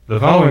The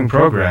following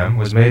program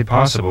was made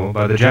possible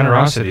by the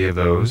generosity of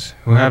those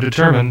who have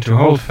determined to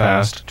hold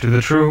fast to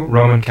the true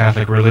Roman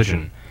Catholic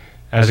religion,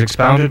 as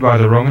expounded by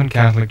the Roman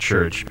Catholic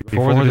Church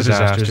before the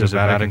disasters of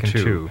Vatican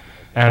II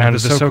and the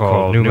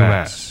so-called New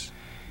Mass.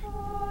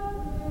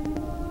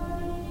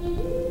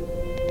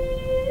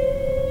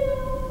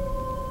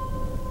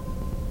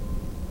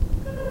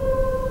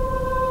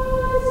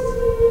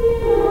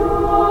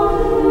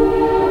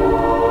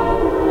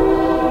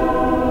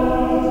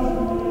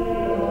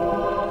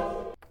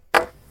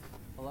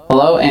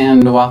 Hello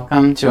and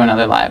welcome to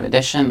another live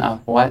edition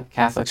of What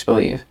Catholics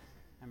Believe.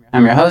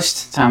 I'm your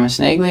host, Thomas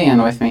Nagley,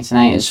 and with me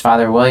tonight is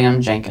Father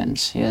William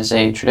Jenkins. He is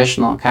a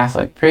traditional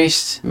Catholic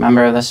priest,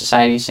 member of the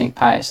Society of St.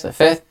 Pius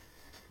V,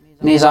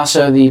 and he's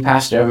also the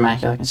pastor of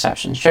Immaculate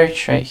Conception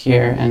Church right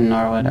here in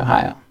Norwood,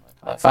 Ohio.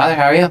 Hello, Father,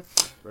 how are you?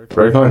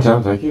 Very fine,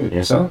 Tom. Thank you. And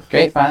yourself?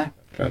 Great, Father.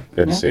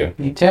 Good to see you.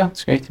 You too.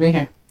 It's great to be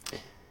here.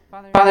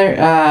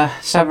 Father,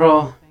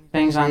 several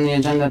things on the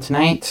agenda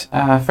tonight.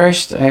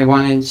 First, I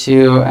wanted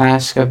to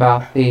ask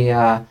about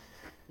the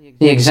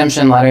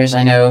exemption letters.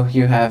 I know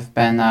you have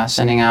been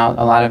sending out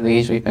a lot of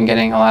these. We've been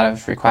getting a lot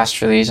of requests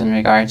for these in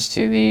regards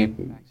to the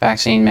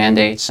vaccine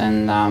mandates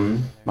and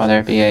whether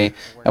it be a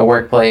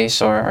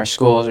workplace or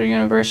schools or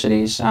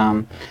universities.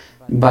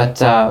 But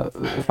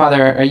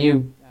Father, are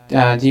you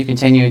do you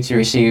continue to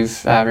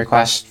receive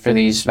requests for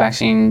these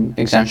vaccine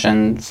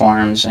exemption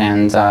forms,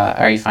 and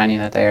are you finding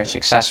that they are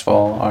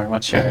successful, or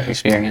what's your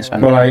experience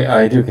been? Well,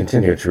 I do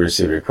continue to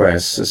receive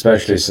requests,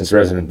 especially since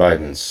President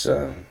Biden's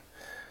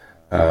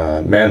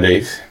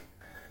mandate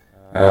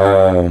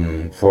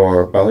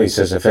for, well, he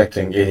says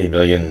affecting 80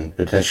 million,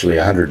 potentially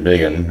 100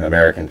 million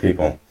American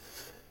people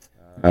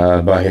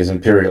by his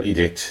imperial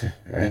edict,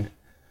 right?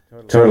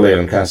 Totally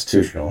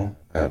unconstitutional,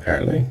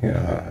 apparently,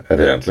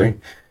 evidently.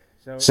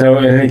 So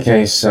in any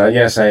case,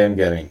 yes, I am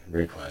getting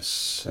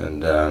requests.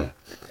 And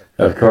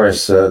of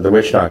course, the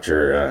witch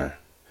doctor,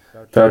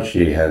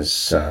 Fauci, has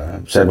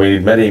said we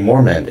need many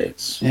more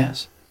mandates.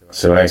 Yes.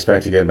 So I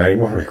expect to get many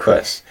more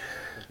requests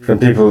from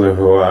people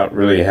who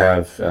really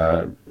have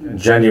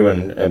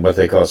genuine, what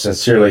they call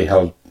sincerely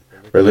held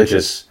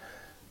religious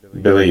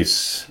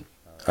beliefs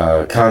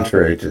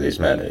contrary to these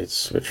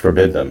mandates, which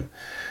forbid them.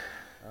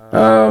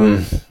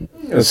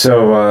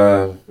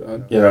 Insofar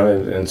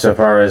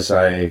as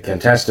I can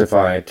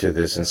testify to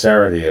the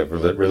sincerity of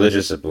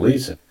religious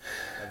beliefs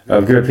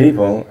of good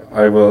people,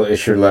 I will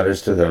issue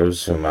letters to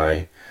those whom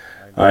I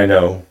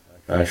know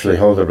actually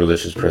hold the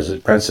religious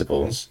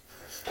principles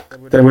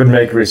that would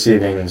make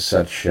receiving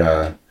such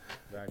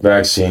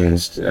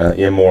vaccines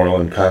immoral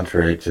and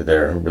contrary to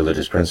their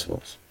religious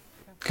principles.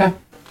 Okay,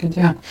 good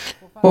deal.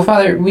 Well,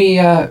 Father, we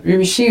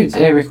received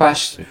a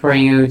request for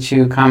you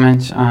to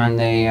comment on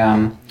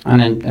a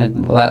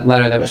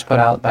letter that was put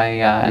out by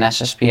an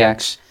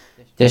SSPX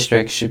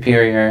district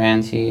superior,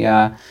 and he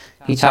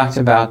talked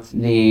about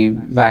the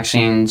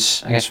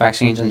vaccines, I guess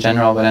vaccines in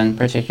general, but in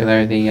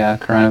particular the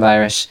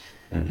coronavirus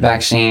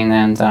vaccine,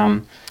 and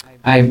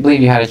I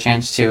believe you had a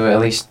chance to at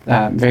least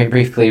very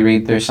briefly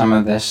read through some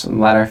of this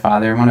letter,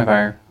 Father. One of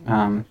our,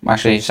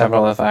 actually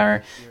several of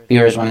our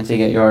viewers wanted to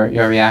get your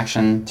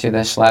reaction to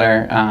this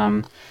letter.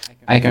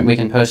 We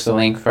can post the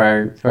link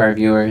for our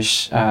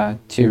viewers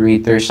to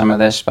read through some of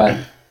this, but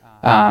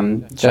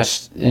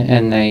just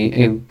in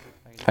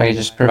if I could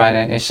just provide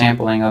a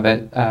sampling of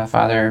it,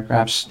 Father,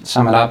 perhaps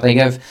sum it up. They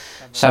give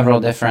several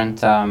different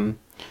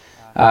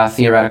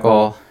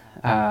theoretical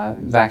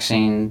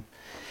vaccine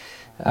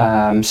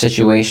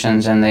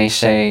situations, and they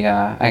say,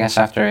 I guess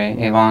after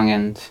a long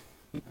and,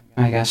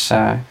 I guess,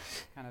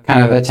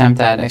 kind of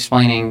attempt at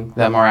explaining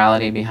the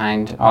morality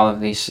behind all of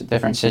these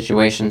different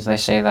situations, they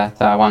say that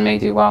one may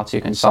do well to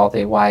consult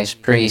a wise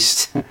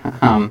priest.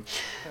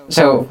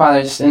 So,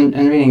 Father, just in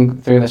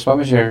reading through this, what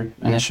was your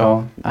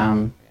initial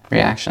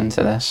reaction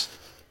to this?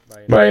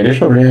 My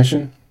initial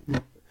reaction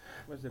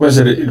was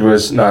that it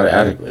was not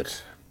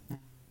adequate.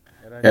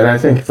 And I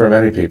think for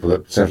many people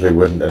it simply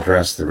wouldn't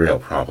address the real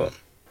problem.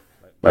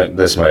 But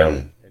that's my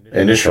own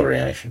initial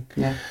reaction.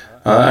 Yeah.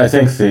 I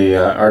think the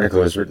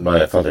article was written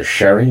by Father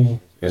Sherry.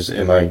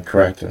 Am I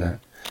correct in that?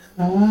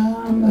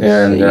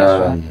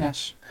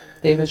 Yes,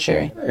 David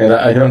Sherry. And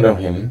I don't know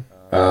him,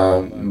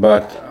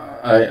 but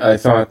I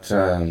thought,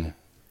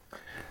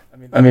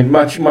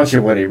 much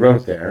of what he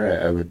wrote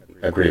there I would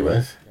agree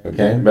with,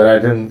 okay? But I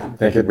didn't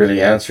think it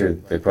really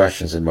answered the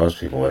questions that most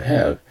people would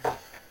have.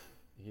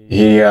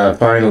 He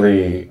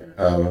finally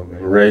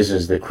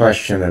raises the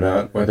question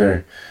about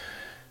whether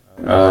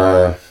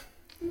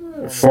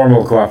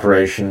formal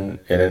cooperation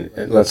in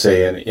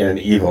an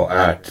evil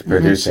act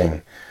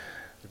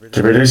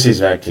to produce these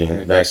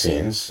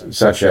vaccines,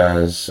 such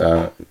as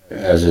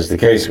is the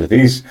case with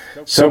these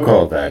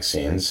so-called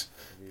vaccines,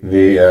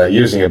 the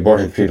using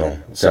aborted fetal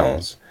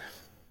cells,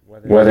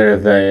 whether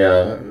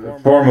the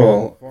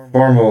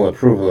formal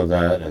approval of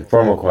that and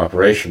formal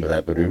cooperation with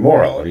that would be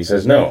moral. And he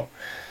says no,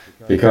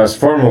 because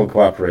formal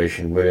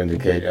cooperation would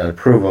indicate an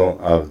approval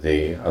of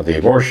the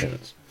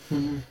abortions.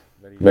 Mm-hmm.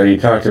 But he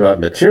talked about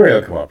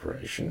material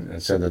cooperation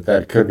and said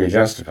that could be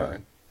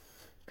justified.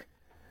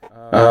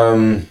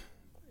 And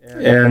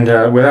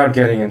without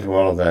getting into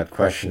all of that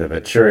question of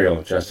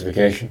material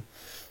justification,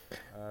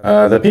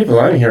 the people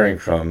I'm hearing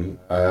from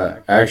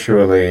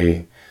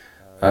actually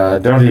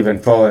don't even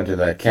fall into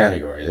that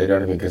category. They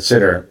don't even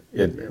consider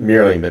it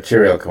merely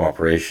material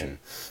cooperation.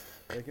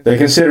 They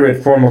consider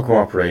it formal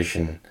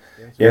cooperation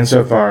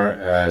insofar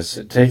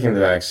as taking the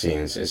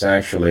vaccines is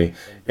actually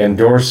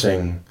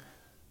endorsing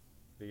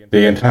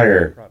the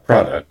entire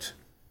product,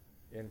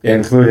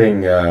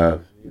 including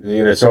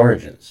its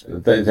origins,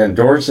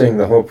 endorsing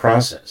the whole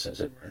process, as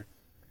it were,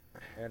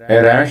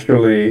 and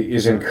actually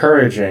is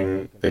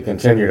encouraging the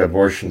continued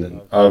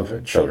abortion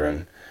of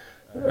children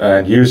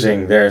and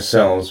using their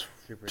cells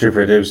to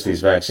produce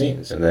these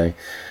vaccines. And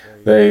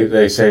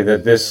they say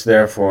that this,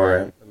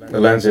 therefore,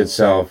 lends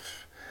itself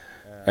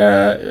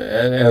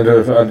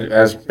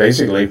as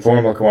basically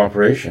formal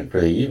cooperation for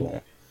the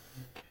evil.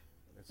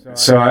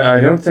 So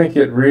I don't think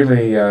it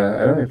really,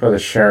 I don't think Brother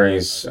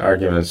Sherry's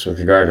arguments with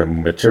regard to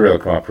material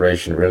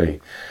cooperation really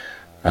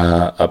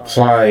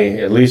apply,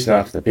 at least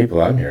not to the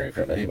people I'm hearing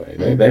from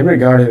anyway. They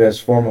regard it as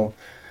formal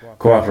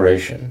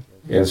cooperation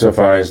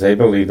insofar as they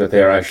believe that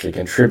they are actually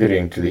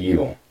contributing to the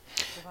evil.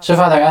 So,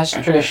 Father, as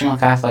traditional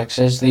Catholics,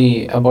 is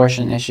the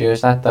abortion issue,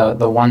 is that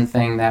the one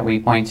thing that we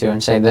point to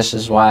and say this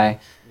is why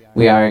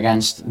we are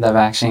against the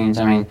vaccines?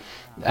 I mean,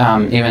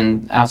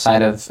 even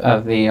outside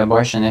of the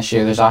abortion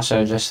issue, there's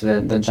also just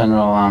the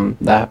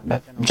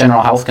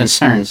general health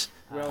concerns.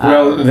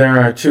 Well, there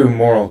are two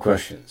moral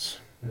questions.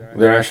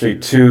 There are actually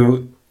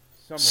two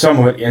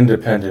somewhat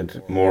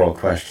independent moral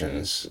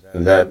questions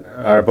that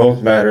are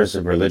both matters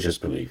of religious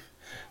belief.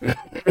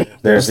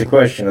 There's the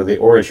question of the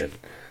origin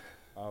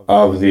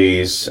of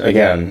these,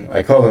 again,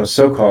 I call them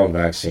so-called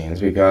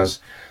vaccines because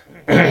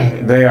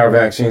they are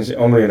vaccines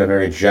only in a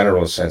very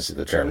general sense of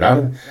the term,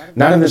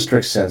 not in the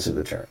strict sense of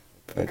the term,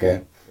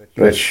 okay?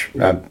 Which,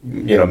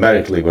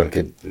 medically one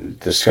could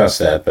discuss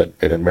that, but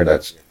we're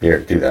not here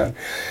to do that.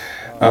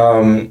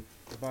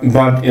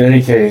 But in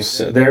any case,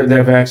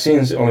 they're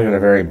vaccines only in a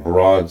very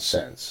broad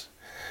sense.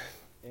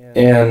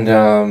 And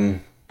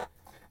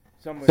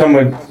some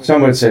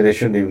would say they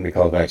shouldn't even be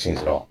called vaccines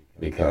at all,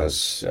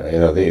 because,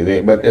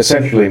 but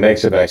essentially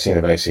makes a vaccine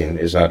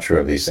is not true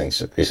of these things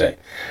that they say.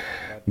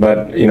 But,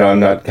 I'm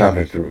not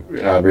competent to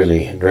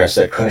really address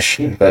that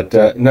question. But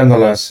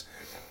nonetheless,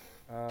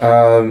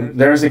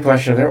 there is the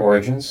question of their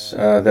origins,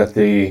 that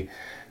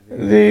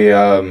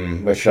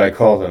what should I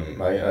call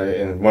them?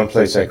 In one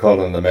place I call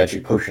them the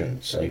magic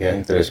potions,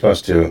 okay? That are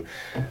supposed to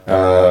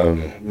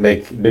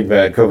make big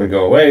bad COVID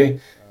go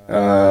away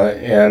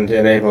and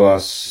enable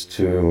us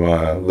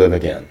to live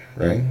again,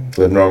 right?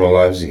 Live normal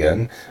lives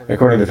again,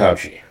 according to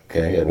Fauci,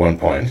 okay, at one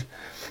point.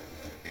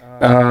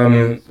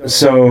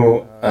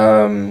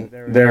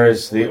 There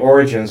is the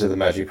origins of the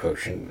magic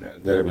potion,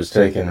 that it was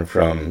taken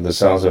from the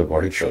cells of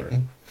aborted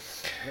children.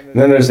 And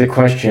then there's the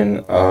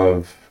question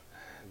of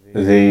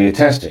the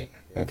testing.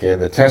 Okay,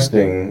 the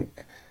testing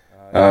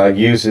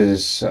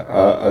uses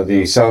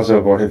the cells of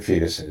aborted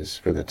fetuses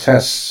for the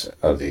tests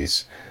of the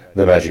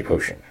magic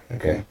potion.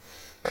 Okay,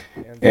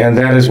 and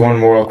that is one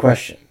moral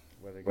question: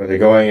 whether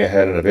going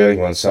ahead and availing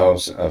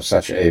oneself of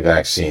such a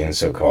vaccine,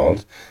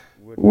 so-called,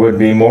 would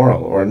be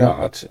moral or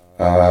not,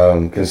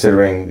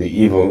 considering the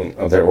evil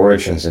of their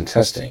origins in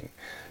testing.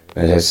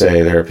 As I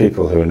say, there are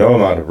people who no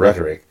amount of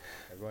rhetoric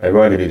are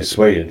going to be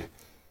dissuaded.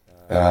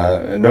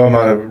 No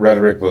amount of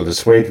rhetoric will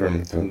dissuade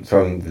them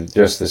from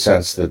just the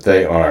sense that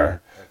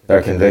their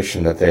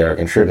conviction that they are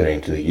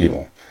contributing to the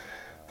evil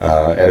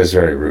at its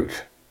very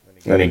root,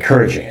 and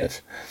encouraging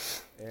it.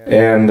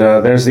 And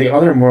there's the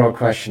other moral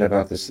question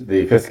about the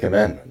Fifth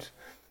Commandment.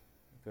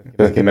 The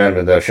Fifth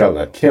Commandment, thou shalt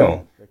not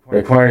kill,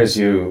 requires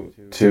you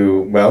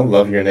to,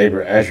 love your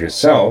neighbor as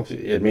yourself.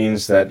 It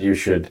means that you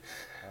should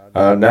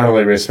not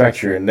only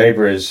respect your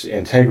neighbor's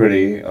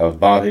integrity of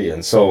body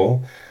and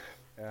soul,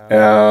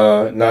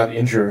 not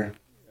injure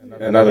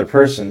another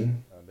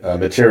person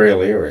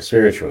materially or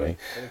spiritually,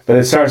 but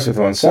it starts with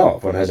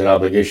oneself. One has an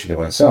obligation to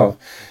oneself.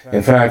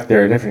 In fact,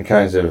 there are different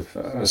kinds of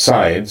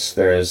sides.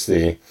 There is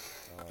the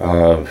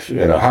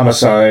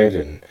homicide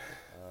and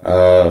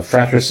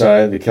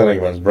fratricide, the killing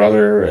of one's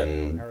brother,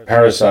 and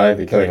parricide,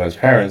 the killing of one's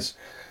parents.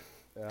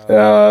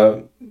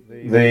 The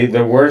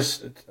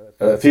worst,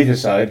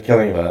 feticide,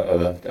 killing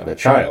of a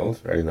child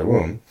right in the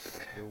womb.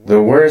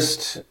 The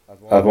worst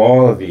of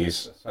all of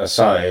these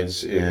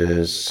sides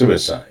is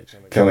suicide,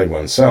 killing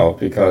oneself,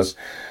 because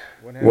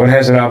one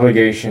has an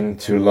obligation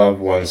to love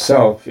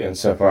oneself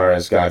insofar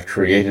as God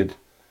created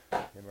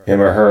him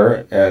or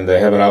her, and they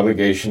have an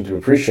obligation to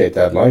appreciate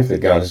that life that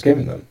God has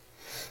given them.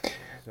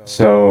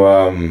 So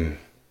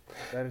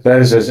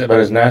that is about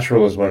as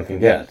natural as one can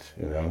get,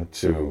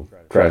 to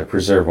try to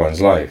preserve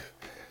one's life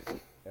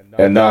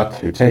and not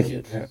to take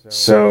it.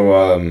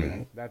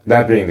 So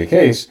that being the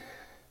case,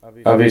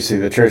 obviously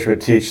the Church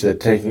would teach that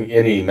taking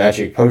any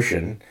magic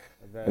potion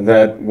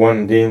that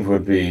one deemed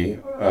would be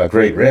a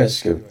great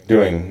risk of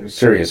doing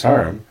serious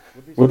harm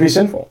would be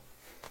sinful.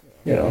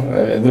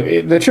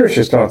 The Church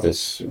has taught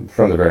this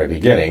from the very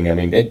beginning. I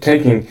mean,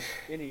 taking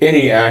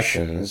any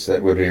actions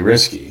that would be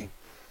risky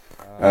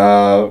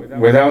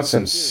without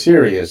some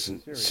serious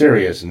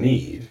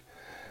need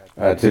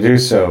to do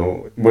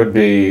so would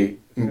be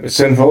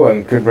sinful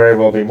and could very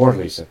well be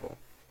mortally sinful.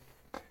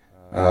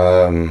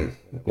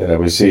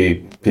 We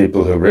see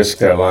people who risk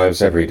their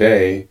lives every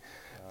day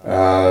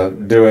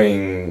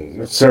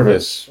doing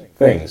service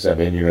things. I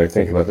mean,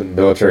 think about the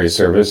military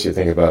service, you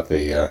think about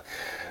the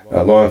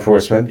law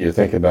enforcement, you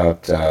think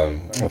about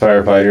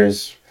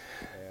firefighters,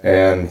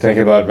 and think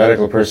about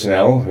medical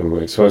personnel who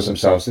expose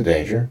themselves to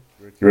danger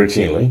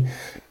routinely,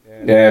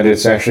 and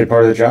it's actually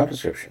part of the job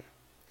description.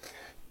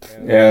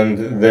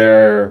 And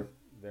their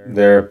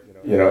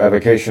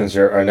avocations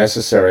are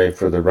necessary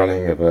for the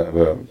running of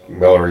a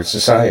well-ordered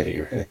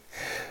society,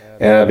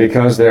 right?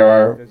 Because there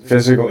are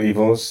physical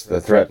evils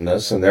that threaten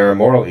us, and there are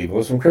moral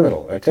evils from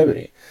criminal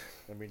activity.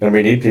 And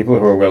we need people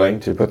who are willing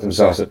to put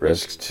themselves at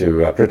risk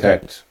to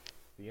protect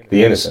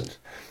the innocent.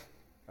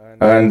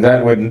 And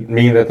that would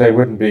mean that they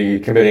wouldn't be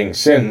committing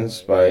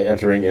sins by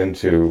entering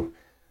into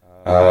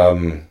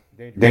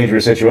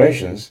dangerous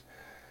situations.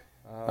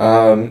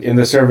 In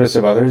the service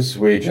of others,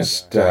 we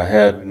just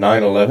had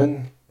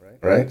 9/11,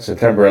 right?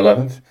 September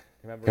 11th,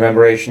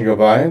 commemoration go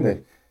by,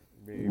 and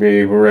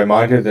we were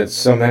reminded that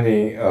so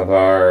many of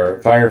our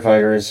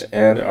firefighters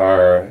and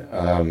our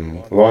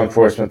law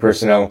enforcement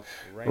personnel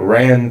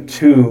ran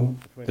to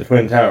the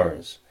Twin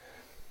Towers.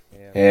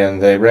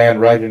 And they ran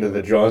right into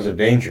the jaws of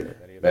danger.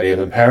 Many of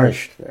them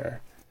perished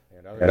there.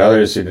 And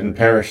others who didn't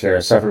perish there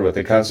suffered with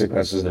the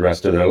consequences the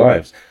rest of their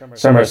lives.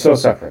 Some are still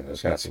suffering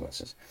those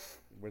consequences.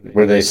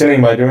 Were they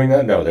sinning by doing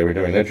that? No, they were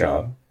doing their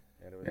job.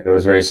 And it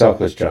was a very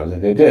selfless job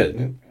that they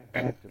did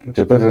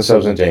to put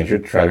themselves in danger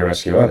to try to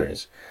rescue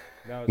others.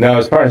 Now,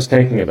 as far as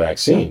taking a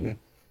vaccine,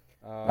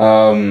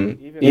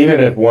 even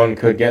if one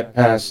could get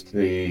past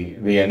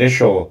the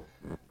initial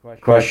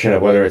question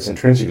of whether it's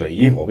intrinsically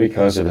evil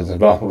because of its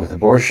involvement with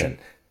abortion,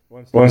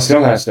 one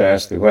still has to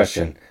ask the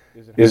question,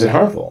 is it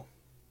harmful?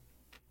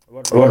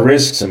 What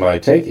risks am I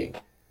taking?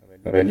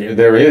 I mean,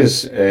 there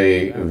is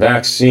a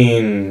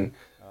vaccine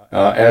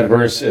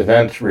adverse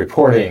event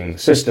reporting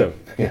system.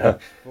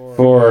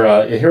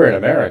 For here in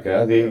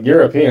America, the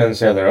Europeans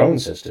have their own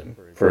system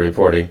for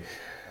reporting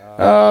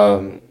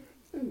the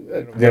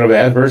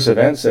adverse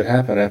events that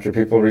happen after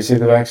people receive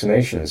the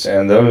vaccinations.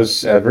 And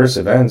those adverse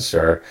events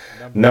are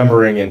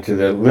numbering into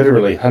the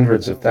literally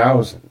hundreds of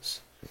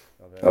thousands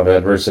of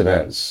adverse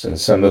events. And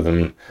some of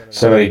them,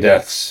 so many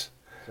deaths,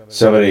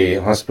 so many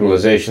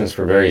hospitalizations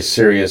for very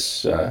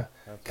serious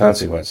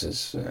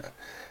consequences,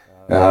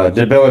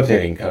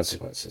 debilitating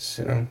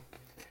consequences,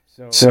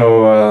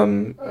 So,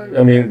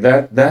 I mean,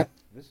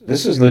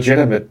 this is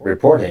legitimate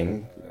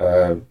reporting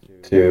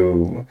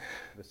to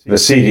the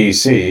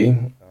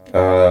CDC,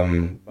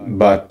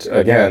 but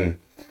again,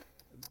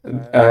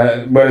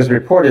 what is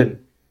reported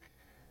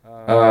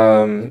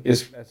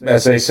is,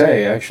 as they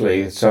say,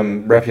 actually,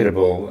 some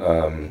reputable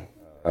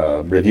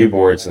review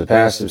boards in the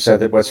past have said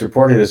that what's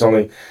reported is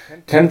only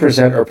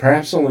 10% or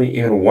perhaps only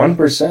even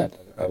 1%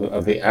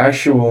 of the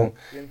actual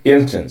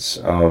instance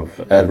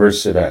of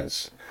adverse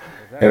events.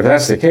 And if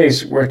that's the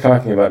case, we're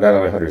talking about not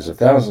only hundreds of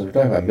thousands, we're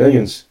talking about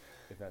millions,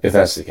 if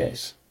that's the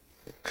case.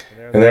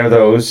 And there are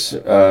those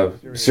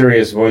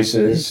serious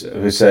voices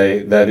who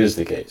say that is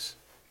the case.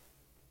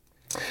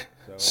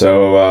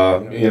 So,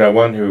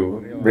 one who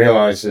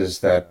realizes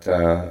that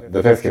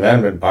the Fifth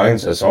Commandment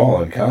binds us all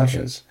in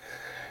conscience,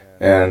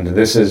 and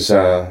this is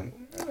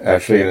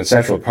actually an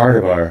essential part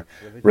of our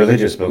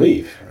religious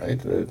belief, right?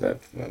 The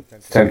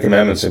Ten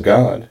Commandments of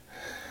God.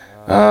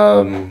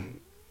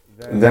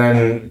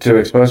 Then to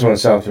expose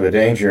oneself to a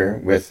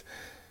danger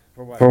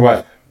for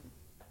what?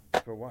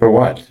 For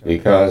what?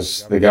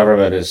 Because the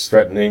government is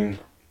threatening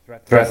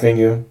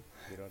you.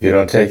 If you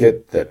don't take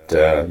it, that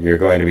you're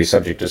going to be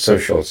subject to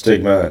social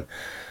stigma,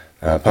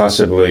 and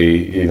possibly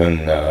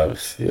even,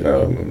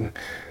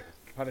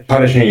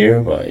 punishing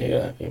you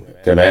by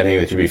demanding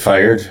that you be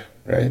fired,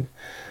 right,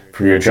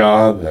 from your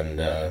job, and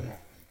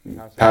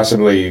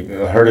possibly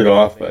herded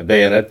off a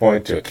bayonet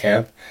point to a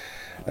camp,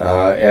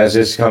 as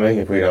is coming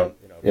if we don't.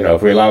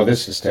 If we allow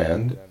this to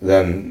stand,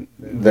 then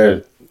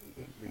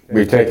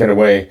we've taken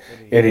away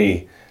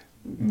any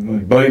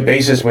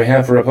basis we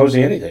have for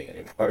opposing anything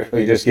anymore.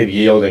 We just keep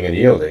yielding and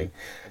yielding.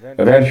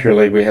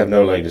 Eventually, we have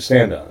no leg to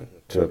stand on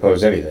to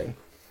oppose anything,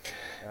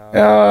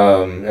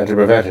 and to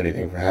prevent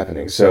anything from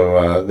happening.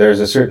 So there's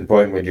a certain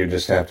point when you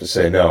just have to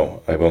say,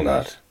 no, I will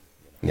not.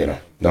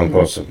 Non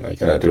possum, I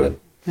cannot do it.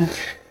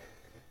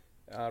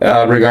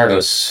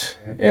 Regardless,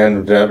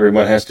 and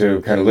everyone has to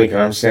kind of link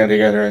arms, stand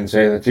together, and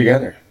say that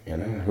together.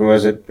 Who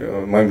was it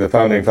among the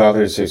founding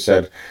fathers who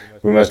said,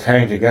 we must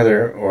hang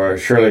together, or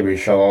surely we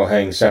shall all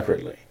hang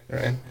separately,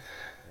 right?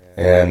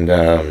 And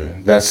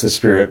that's the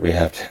spirit we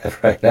have to have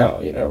right now.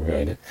 We're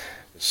going to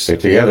stick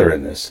together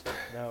in this.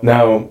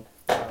 Now,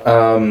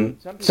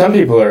 some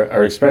people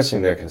are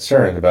expressing their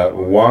concern about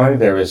why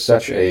there is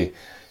such a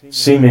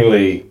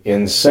seemingly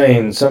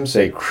insane, some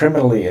say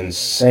criminally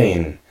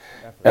insane,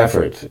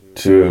 effort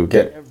to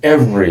get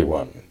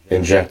everyone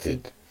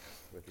injected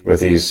with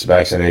these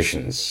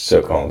vaccinations,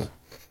 so-called.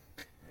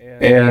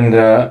 And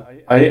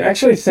I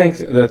actually think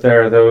that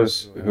there are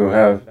those who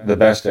have the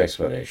best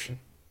explanation.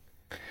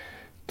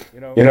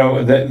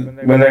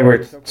 When they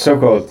were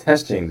so-called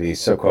testing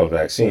these so-called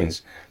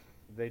vaccines,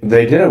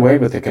 they did away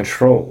with the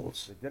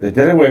controls. They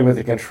did away with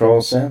the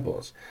control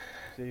samples.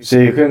 So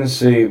you couldn't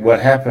see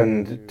what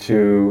happened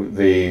to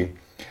the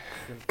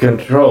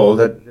control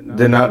that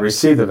did not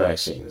receive the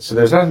vaccine. So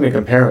there's nothing to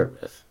compare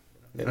it with.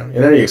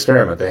 In any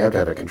experiment, they have to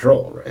have a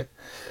control, right?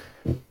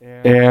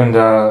 And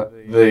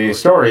the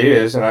story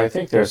is, and I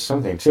think there's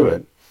something to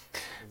it,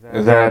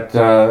 that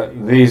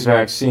these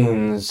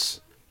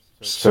vaccines,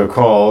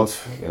 so-called,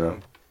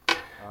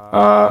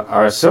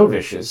 are so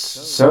vicious,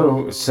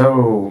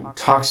 so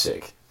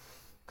toxic,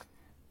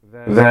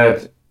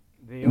 that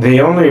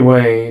the only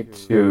way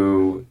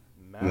to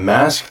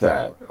mask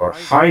that or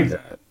hide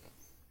that,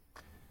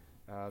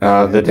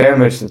 the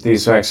damage that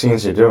these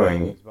vaccines are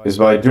doing, is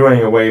by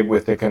doing away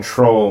with the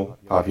control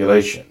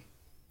population.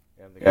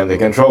 And the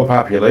control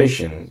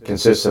population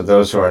consists of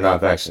those who are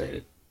not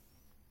vaccinated.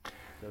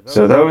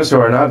 So those who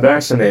are not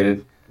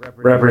vaccinated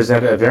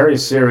represent a very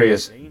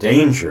serious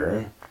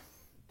danger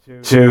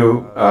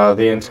to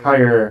the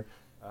entire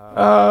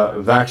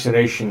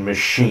vaccination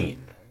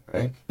machine,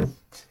 right?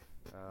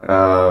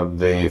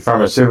 The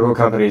pharmaceutical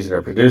companies that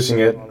are producing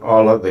it,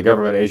 all of the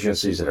government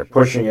agencies that are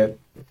pushing it,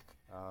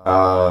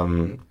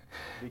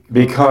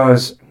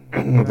 because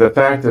the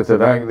fact that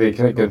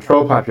the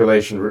control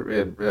population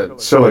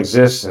still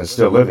exists and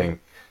still living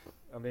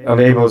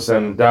enables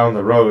them down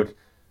the road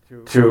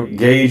to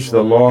gauge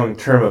the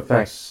long-term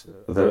effects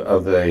of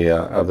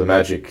the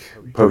magic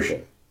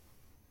potion,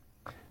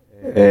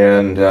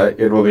 and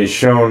it will be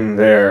shown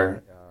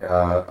there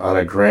on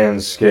a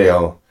grand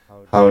scale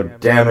how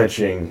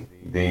damaging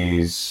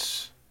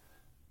these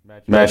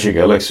magic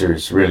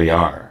elixirs really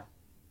are.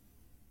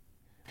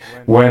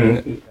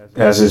 When,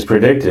 as is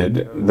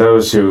predicted,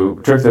 those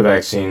who took the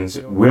vaccines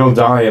will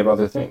die of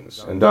other things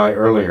and die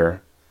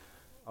earlier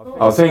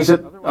of things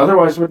that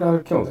otherwise would not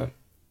have killed them,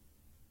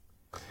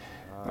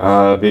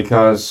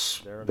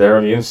 because their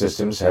immune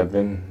systems have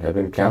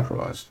been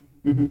compromised.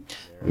 Mm-hmm.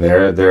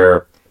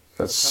 They're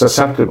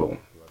susceptible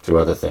to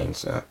other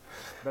things.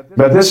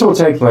 But this will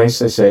take place,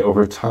 they say,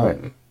 over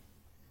time.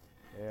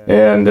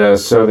 And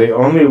so the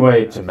only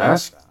way to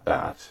mask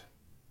that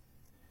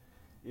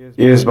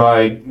is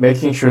by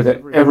making sure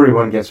that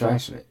everyone gets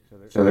vaccinated.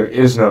 So there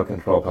is no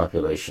control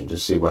population to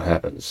see what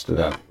happens to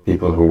the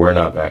people who were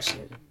not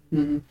vaccinated.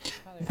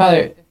 Mm-hmm.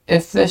 Father,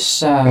 if this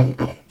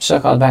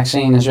so-called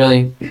vaccine is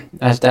really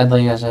as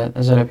deadly as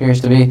it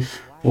appears to be,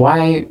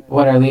 why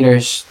would our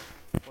leaders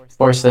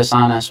force this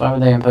on us? Why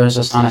would they impose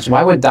this on us?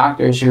 Why would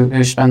doctors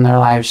who spend their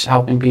lives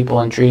helping people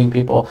and treating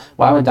people,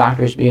 why would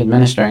doctors be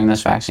administering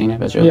this vaccine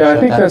if it's really I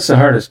think that's the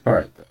hardest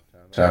part,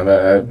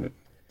 Tom.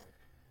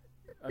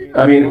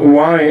 I mean,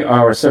 why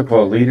our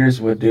so-called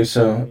leaders would do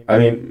so? I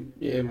mean,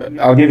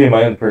 I'll give you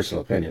my own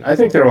personal opinion. I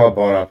think they're all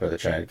bought up by the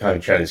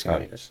Chinese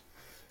communists.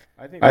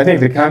 I think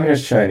the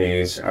communist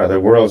Chinese are the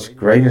world's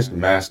greatest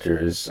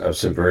masters of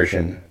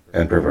subversion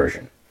and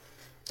perversion.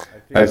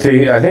 I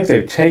think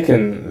they've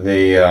taken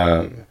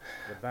the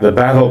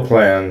battle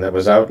plan that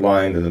was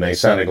outlined in the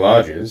Masonic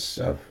lodges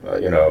of,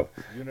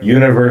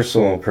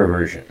 universal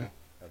perversion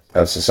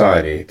of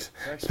society,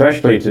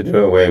 especially to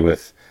do away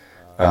with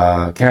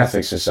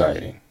Catholic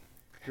society,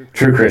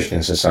 true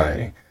Christian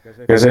society,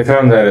 because they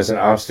found that as an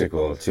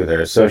obstacle to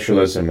their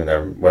socialism and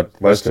their what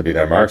was to be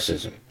their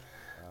Marxism,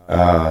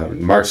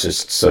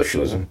 Marxist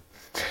socialism.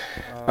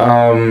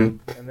 And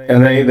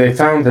they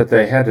found that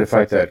they had to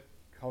fight that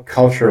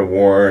culture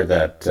war,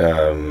 that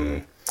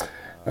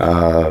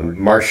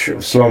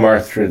slow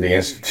march through the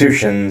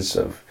institutions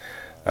of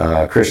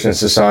Christian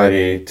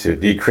society to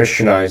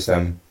de-Christianize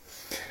them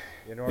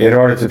in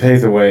order to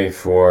pave the way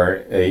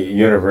for a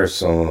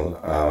universal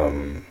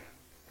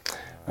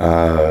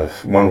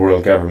one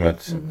world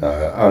government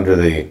under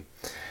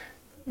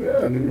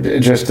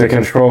just the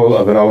control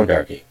of an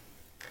oligarchy.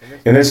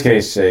 In this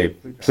case, a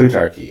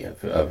plutarchy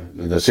of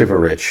the super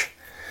rich.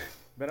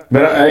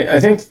 But I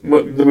think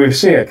we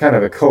see a kind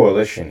of a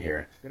coalition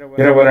here.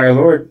 When our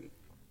Lord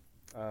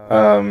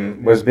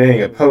was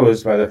being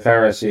opposed by the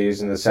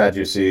Pharisees and the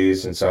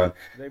Sadducees and so on,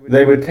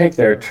 they would take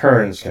their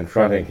turns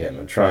confronting him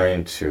and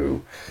trying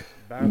to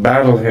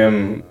battle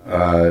him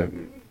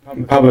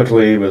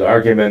publicly with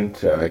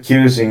argument,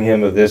 accusing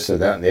him of this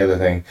and that and the other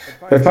thing.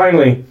 But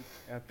finally,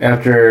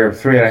 after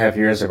 3.5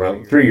 years,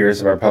 about 3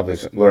 years of our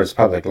Lord's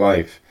public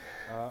life,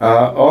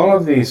 all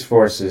of these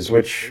forces,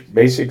 which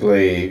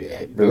basically,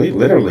 really,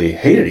 literally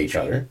hated each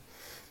other,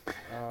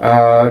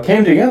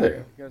 came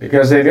together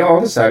because they all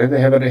decided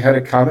they had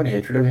a common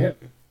hatred of him,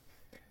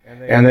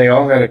 and they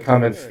all had a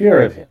common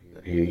fear of him.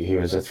 He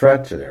was a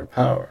threat to their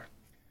power.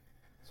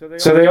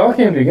 So they all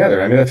came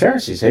together. I mean, the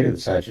Pharisees hated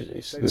the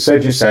Sadducees. The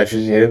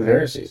Sadducees hated the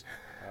Pharisees.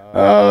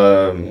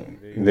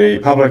 The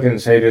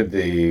publicans hated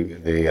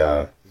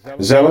the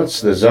Zealots.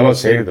 The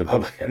Zealots hated the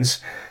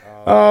publicans.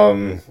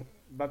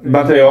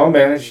 But they all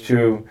managed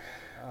to,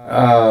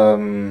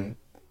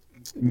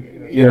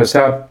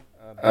 stop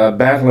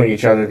battling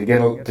each other to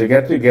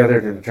get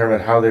together to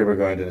determine how they were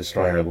going to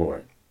destroy our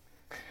Lord.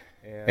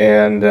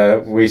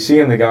 And we see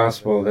in the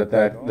gospel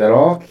that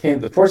all came,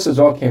 the forces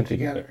all came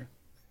together.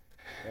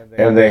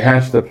 And they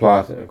hatched the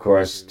plot, of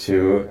course,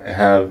 to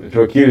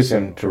accuse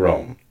him to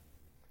Rome.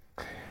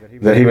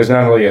 That he was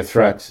not only a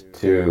threat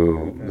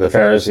to the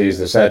Pharisees,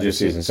 the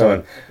Sadducees, and so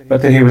on,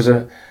 but that he was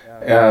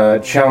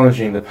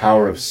challenging the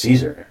power of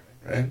Caesar,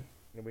 right?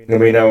 And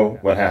we know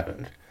what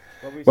happened.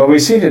 Well, we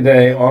see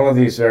today all of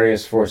these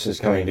various forces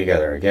coming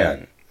together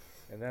again.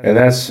 And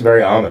that's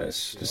very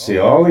ominous, to see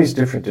all these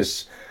different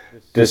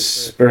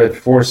disparate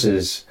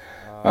forces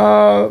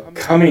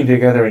coming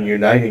together and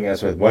uniting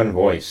us with one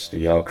voice to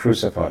yell,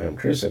 "Crucify him,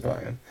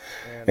 crucify him."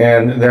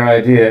 And their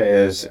idea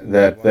is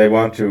that they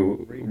want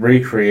to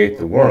recreate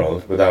the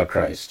world without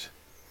Christ.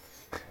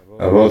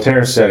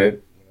 Voltaire said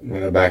it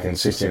back in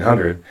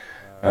 1600.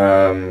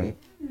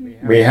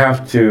 We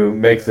have to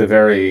make the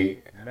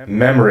very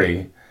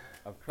memory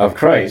of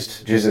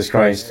Christ, Jesus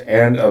Christ,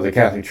 and of the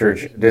Catholic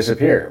Church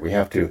disappear. We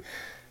have to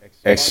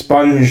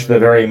expunge the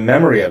very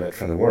memory of it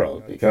from the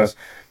world, because,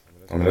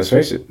 let's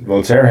face it,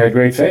 Voltaire had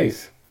great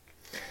faith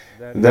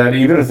that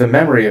even if the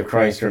memory of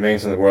Christ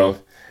remains in the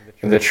world,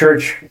 and the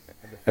Church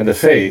and the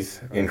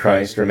faith in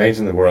Christ remains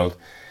in the world,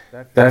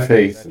 that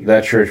faith,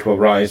 that Church will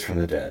rise from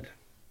the dead.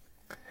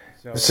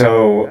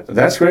 So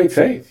that's great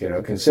faith,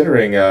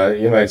 considering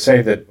you might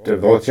say that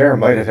Voltaire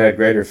might have had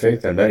greater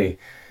faith than many,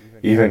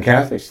 even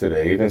Catholics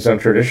today, even some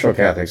traditional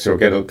Catholics who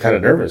get kind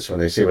of nervous when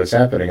they see what's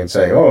happening and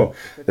say, oh,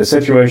 the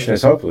situation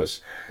is hopeless.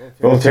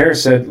 Voltaire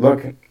said,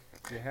 look,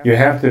 you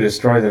have to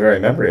destroy the very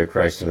memory of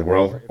Christ in the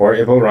world, or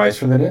it will rise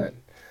from the dead.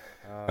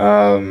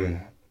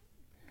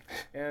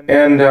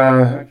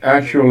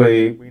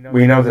 Actually,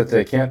 we know that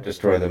they can't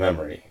destroy the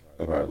memory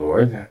of our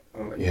Lord,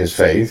 his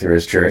faith, or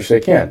his church. They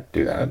can't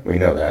do that. We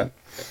know that.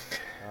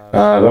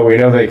 But we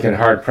know they can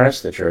hard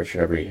press the church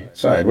on every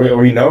side.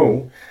 We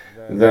know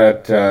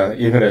that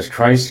even as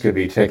Christ could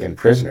be taken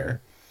prisoner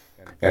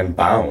and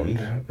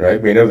bound,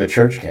 right? We know the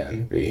church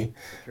can be.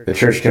 The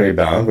church can be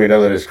bound. We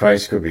know that as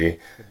Christ could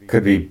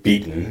be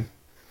beaten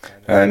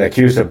and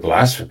accused of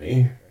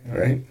blasphemy,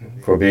 right,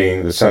 for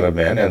being the Son of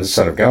Man and the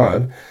Son of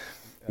God.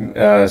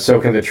 So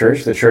can the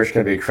church. The church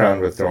can be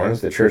crowned with thorns.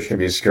 The church can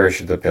be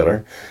scourged at the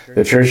pillar.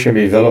 The church can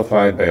be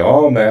vilified by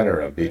all manner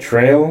of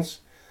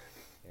betrayals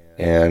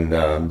and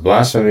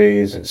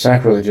blasphemies and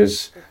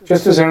sacrileges,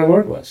 just as our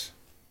Lord was.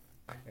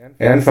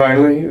 And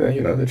finally,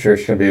 the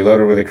church can be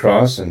loaded with a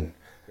cross and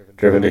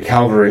driven to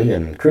Calvary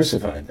and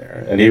crucified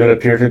there, and even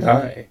appear to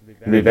die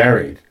and be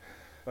buried.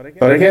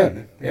 But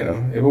again,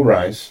 it will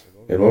rise.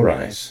 It will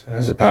rise. It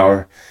has the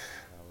power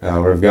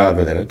of God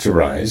within it to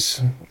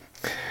rise.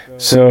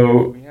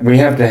 So we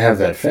have to have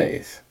that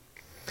faith.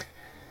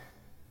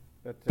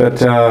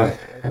 But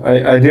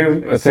I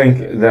do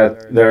think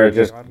that there are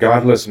just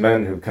godless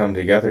men who come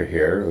together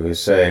here who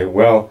say,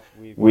 well,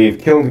 we've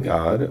killed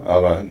God, a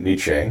la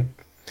Nietzsche,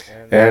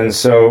 and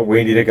so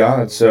we need a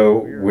God. So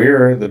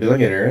we're the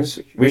billionaires.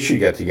 We should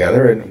get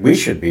together and we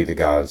should be the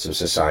gods of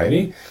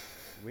society.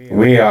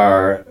 We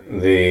are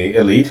the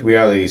elite. We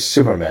are the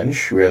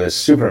supermensch. We are the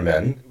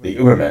supermen, the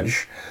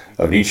Übermensch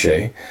of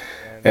Nietzsche.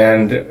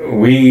 And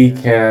we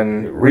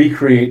can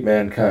recreate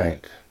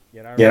mankind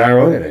in our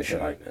own image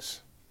and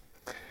likeness.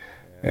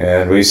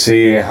 And we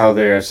see how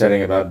they are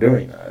setting about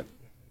doing that.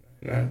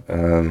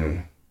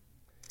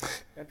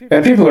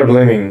 And people are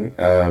blaming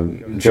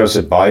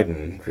Joseph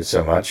Biden for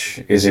so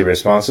much. Is he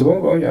responsible?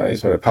 Well, yeah,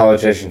 he's been a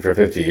politician for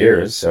 50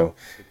 years, so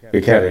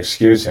we can't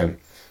excuse him.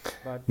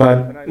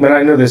 But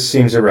I know this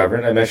seems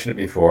irreverent. I mentioned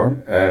it before,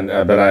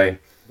 but I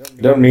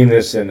don't mean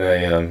this in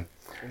a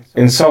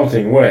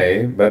insulting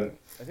way, but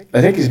I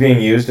think he's being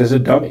used as a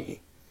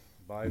dummy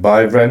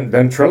by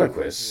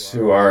ventriloquists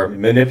who are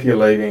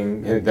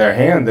manipulating their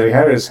hand. They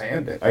have his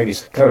hand,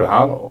 he's kind of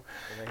hollow,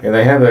 and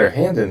they have their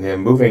hand in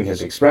him, moving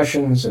his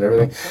expressions and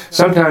everything.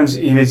 Sometimes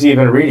he's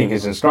even reading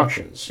his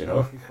instructions,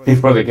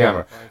 before the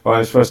camera. Oh,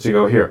 I'm supposed to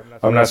go here.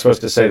 I'm not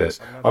supposed to say this.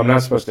 I'm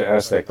not supposed to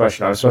ask that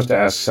question. I'm supposed to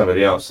ask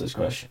somebody else this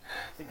question.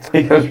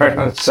 He goes right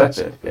on and says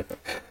it.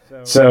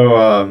 So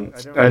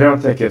I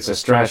don't think it's a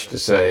stretch to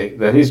say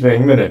that he's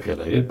being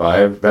manipulated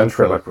by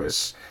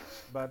ventriloquists.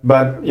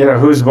 But,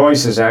 whose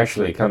voice is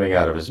actually coming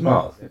out of his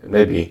mouth?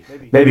 Maybe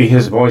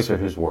his voice, but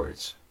whose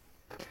words?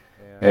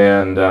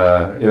 And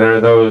there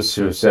are those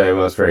who say,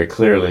 well, it's very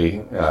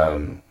clearly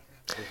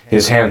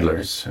his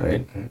handlers,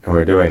 right, who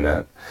are doing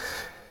that.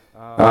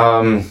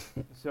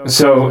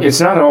 So it's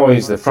not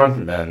always the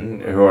front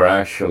men who are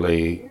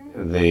actually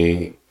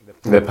the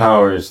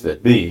powers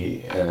that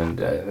be, and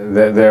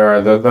there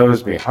are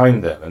those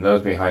behind them, and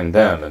those behind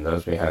them, and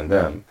those behind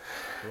them,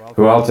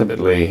 who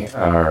ultimately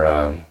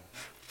are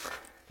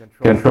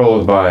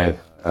controlled by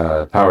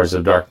powers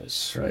of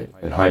darkness, right,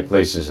 in high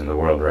places in the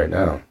world right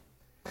now.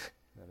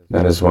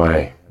 That is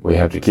why we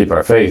have to keep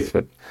our faith.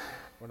 But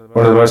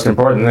one of the most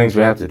important things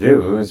we have to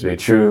do is be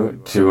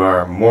true to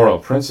our moral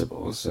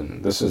principles,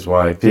 and this is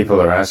why people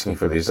are asking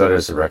for these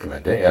letters of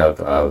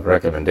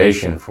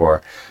recommendation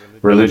for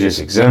religious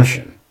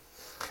exemption.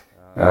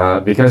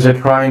 because they're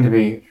trying to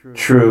be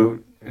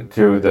true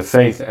to the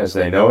faith as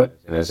they know it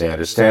and as they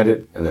understand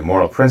it and the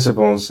moral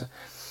principles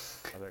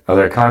of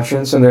their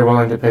conscience, and they're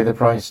willing to pay the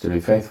price to be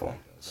faithful.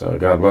 So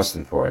God bless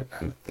them for it.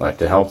 I'd like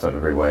to help them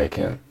every way I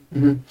can.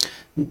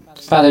 Mm-hmm.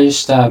 Father,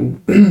 just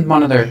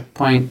one other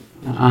point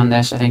on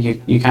this. I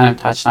think you kind of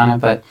touched on it,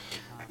 but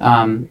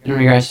in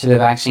regards to the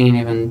vaccine,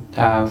 even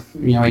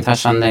we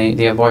touched on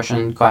the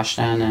abortion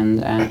question and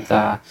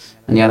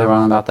the other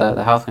one about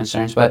the health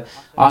concerns, but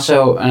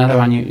also another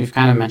one you've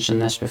kind of mentioned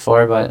this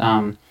before, but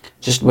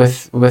just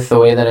with the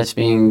way that it's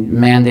being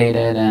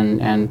mandated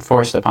and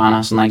forced upon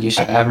us, and like you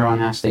said, everyone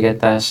has to get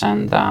this,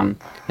 and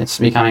it's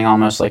becoming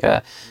almost like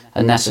a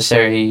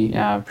necessary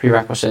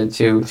prerequisite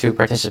to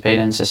participate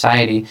in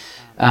society.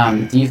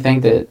 Do you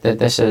think that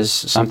this is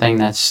something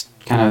that's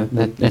kind of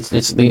that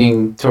it's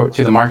leading to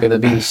the mark of the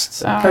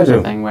beast? I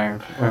do.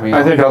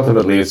 I think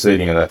ultimately it's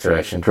leading in that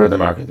direction, toward the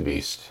mark of the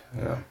beast.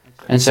 Yeah.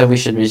 And so we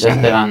should resist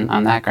it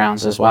on that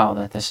grounds as well,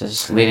 that this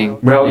is leading.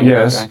 Well,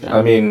 yes.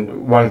 I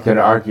mean, one can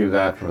argue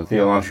that from a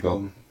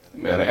theological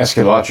and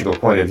eschatological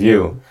point of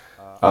view.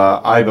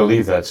 I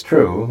believe that's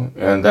true,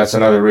 and that's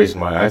another reason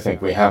why I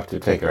think we have to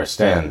take our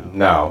stand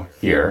now,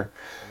 here,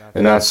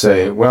 and not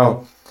say,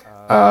 well,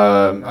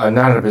 I'm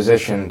not in a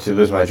position to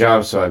lose my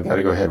job, so I've got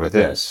to go ahead with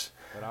this.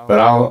 But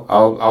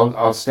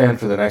I'll stand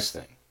for the next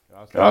thing.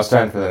 I'll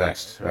stand for the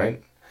next,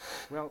 right?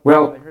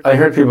 Well, I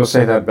heard people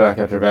say that back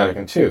after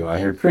Vatican II. I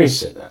heard priests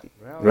say that.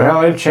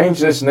 Well, they've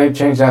changed this and they've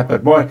changed that,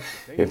 but boy,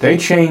 if they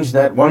change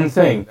that one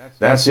thing,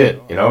 that's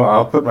it.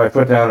 I'll put my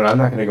foot down and I'm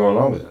not going to go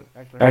along with it.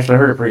 Actually, I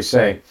heard a priest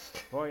say,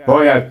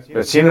 boy,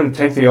 I've seen them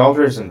take the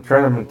altars and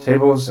turn them into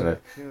tables, and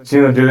I've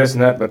seen them do this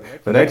and that, but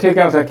when they take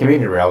out that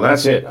communion rail,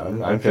 that's it.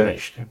 I'm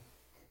finished.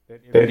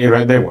 They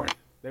weren't.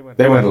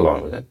 They went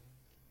along with it.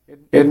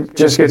 It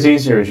just gets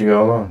easier as you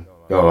go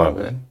along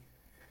with it.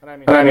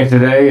 And I mean,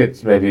 today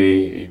it's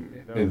maybe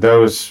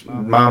those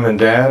mom and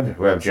dad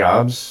who have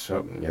jobs,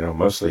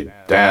 mostly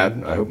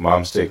dad. I hope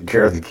mom's taking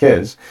care of the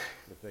kids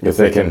if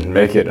they can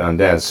make it on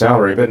dad's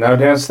salary. But now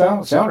dad's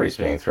salary is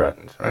being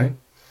threatened, right?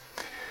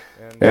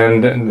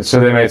 And so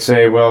they might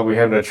say, well, we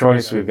have no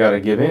choice. We've got to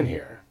give in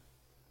here.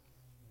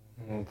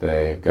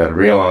 They've got to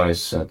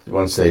realize that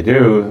once they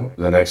do,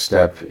 the next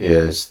step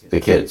is the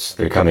kids.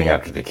 They're coming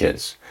after the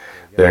kids.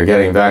 They're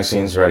getting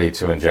vaccines ready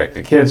to inject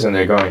the kids, and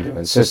they're going to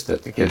insist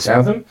that the kids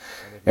have them.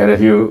 And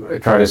if you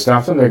try to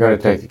stop them, they're going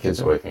to take the kids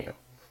away from you.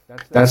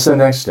 That's the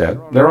next step.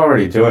 They're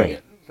already doing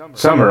it.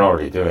 Some are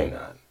already doing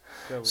that.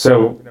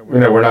 So,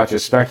 we're not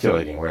just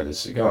speculating where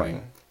this is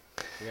going.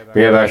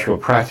 We have actual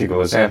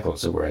practical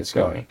examples of where it's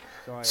going.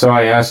 So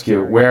I ask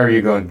you, where are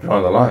you going to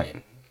draw the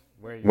line?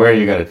 Where are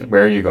you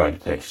going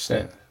to take your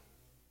stand?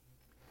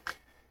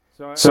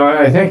 So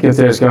I think if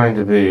there's going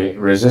to be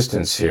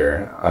resistance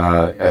here,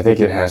 I think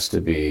it has to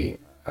be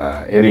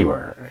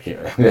anywhere.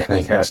 I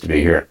think it has to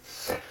be here.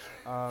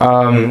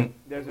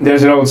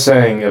 There's an old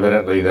saying,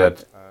 evidently,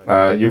 that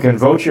you can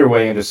vote your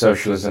way into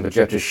socialism, but you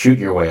have to shoot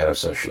your way out of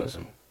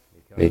socialism.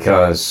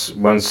 Because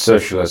once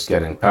socialists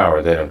get in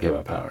power, they don't give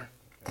up power.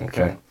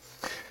 Okay?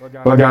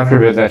 Well, God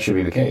forbid that should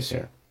be the case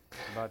here.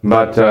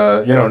 But,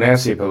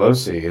 Nancy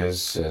Pelosi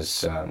is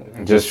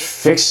just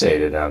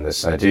fixated on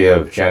this idea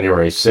of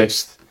January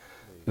 6th,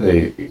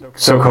 the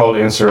so-called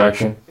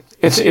insurrection.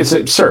 It's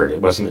absurd.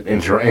 It wasn't an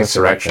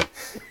insurrection.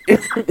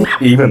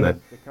 Even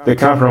the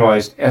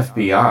compromised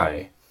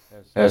FBI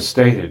has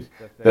stated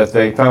that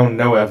they found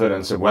no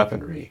evidence of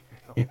weaponry,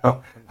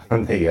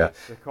 on they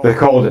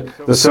called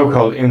it the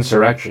so-called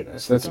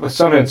insurrectionists. That's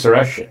some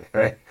insurrection,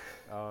 right?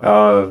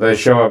 They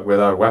show up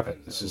without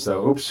weapons. As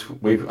though, oops,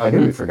 I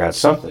knew we forgot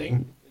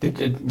something.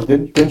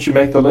 Didn't you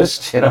make the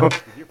list?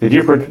 Did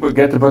you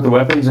forget to put the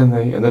weapons in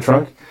the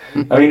trunk?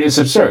 I mean, it's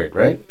absurd,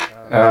 right?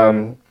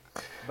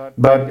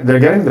 But they're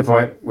getting to the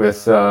point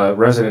with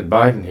President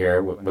Biden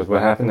here, with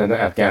what happened in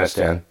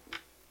Afghanistan.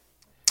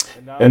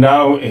 And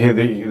now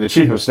the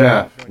Chief of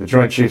Staff, the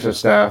Joint Chiefs of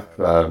Staff,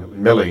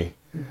 Milley,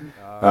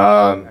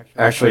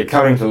 actually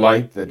coming to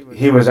light that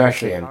he was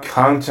actually in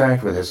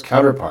contact with his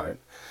counterpart,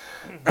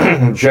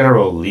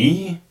 General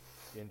Lee,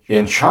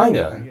 in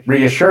China,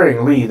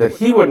 reassuring Lee that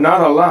he would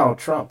not allow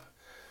Trump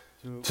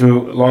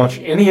to launch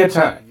any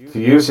attack, to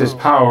use his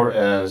power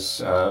to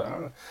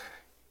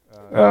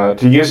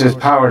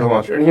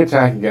launch any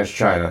attack against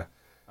China,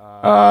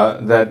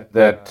 that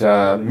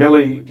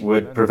Milley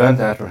would prevent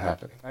that from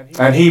happening.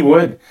 And he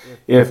would,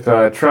 if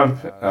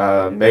Trump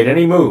made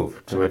any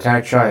move to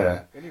attack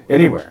China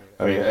anywhere,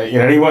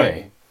 in any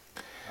way,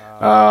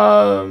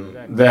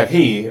 that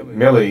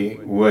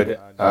Milley, would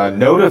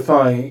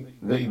notify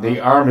the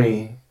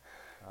Army,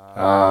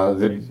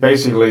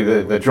 basically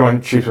the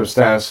Joint Chiefs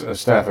of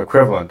Staff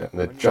equivalent,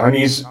 the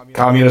Chinese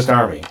Communist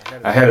Army,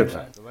 ahead of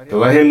time, to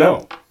let him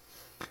know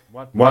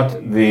what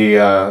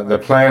the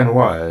plan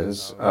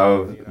was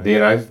of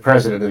the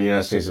President of the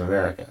United States of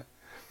America.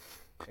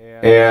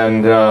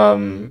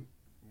 And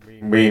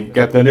we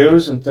get the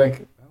news and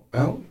think,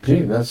 oh,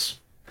 gee, that's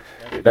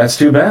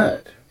too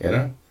bad,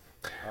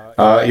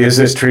 Is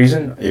this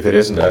treason? If it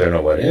isn't, I don't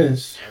know what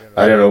is.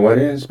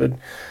 But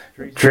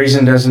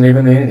treason doesn't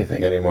even mean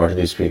anything anymore to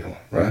these people,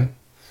 right?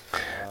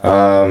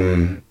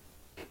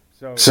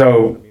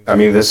 So, I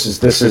mean, this is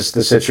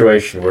the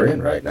situation we're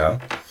in right now.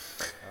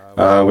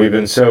 We've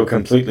been so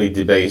completely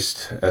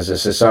debased as a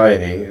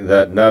society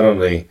that not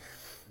only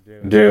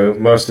do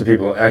most of the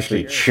people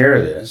actually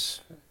cheer this,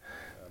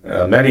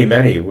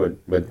 many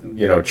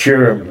would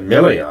cheer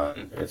Millie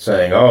on,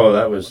 saying, "Oh,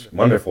 that was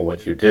wonderful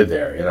what you did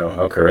there,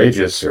 how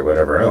courageous," or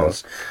whatever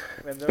else.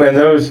 And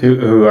those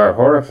who are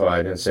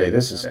horrified and say,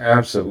 "This is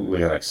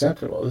absolutely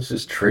unacceptable, this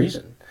is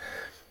treason,"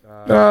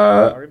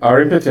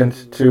 are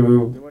impotent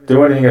to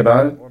do anything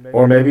about it,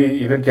 or maybe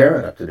even care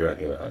enough to do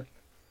anything about it.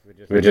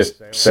 We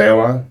just sail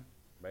on,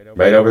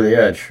 right over the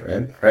edge,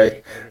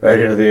 right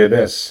into the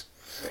abyss.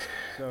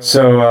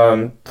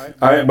 So,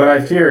 what I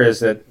fear is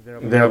that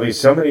there'll be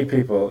so many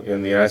people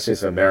in the United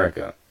States of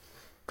America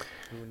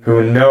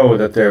who know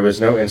that there was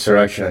no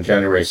insurrection on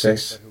January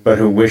 6th, but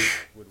who would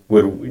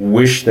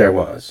wish there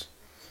was.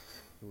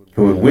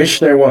 Who would wish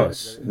there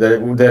was.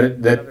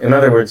 That in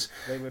other words,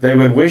 they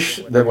would wish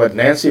that what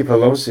Nancy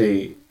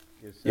Pelosi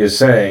is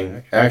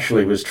saying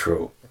actually was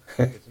true.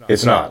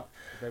 It's not.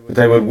 But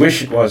they would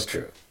wish it was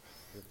true.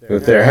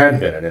 That there had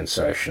been an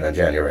insurrection on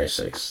January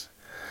 6th.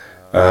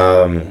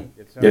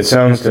 It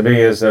sounds to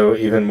me as though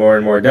even more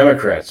and more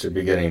Democrats are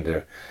beginning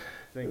to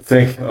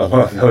think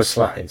along those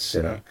lines,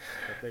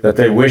 that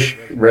they wish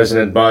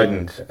President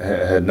Biden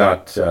had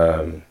not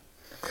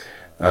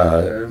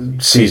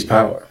seized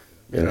power,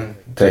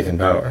 taken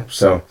power.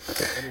 So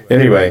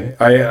anyway,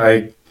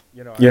 I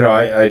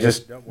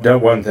just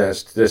don't want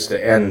this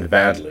to end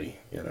badly,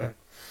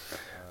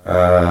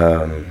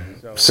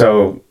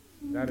 So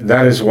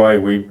that is why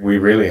we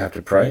really have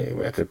to pray.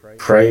 We have to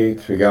pray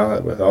to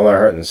God with all our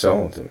heart and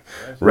soul to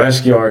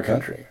rescue our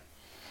country,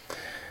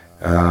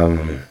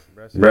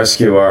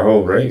 rescue our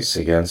whole race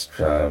against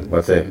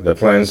what the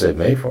plans they've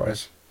made for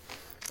us.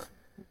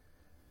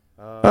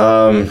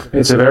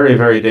 It's a very,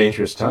 very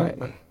dangerous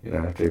time.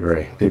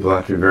 People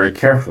have to be very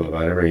careful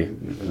about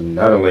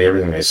not only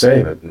everything they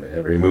say, but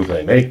every move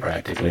they make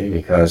practically,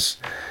 because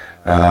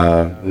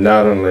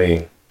not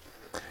only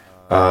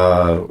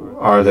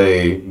are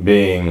they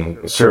being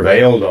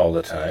surveilled all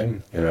the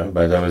time,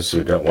 by those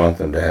who don't want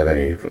them to have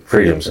any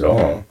freedoms at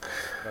all,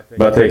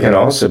 but they can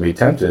also be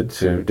tempted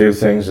to do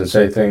things and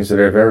say things that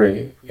are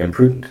very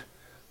imprudent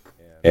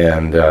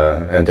and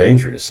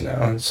dangerous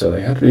now. And so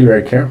they have to be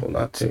very careful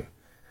not to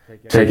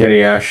take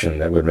any action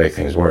that would make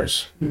things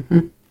worse.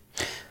 Mm-hmm.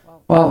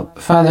 Well,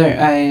 Father,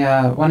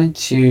 I wanted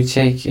to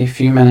take a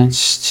few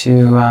minutes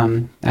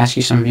to ask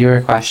you some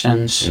viewer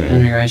questions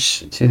in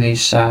regards to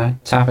this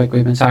topic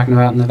we've been talking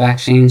about in the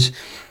vaccines.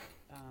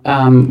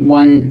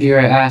 One viewer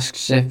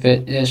asks if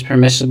it is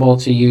permissible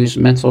to use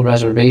mental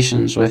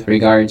reservations with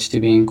regards to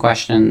being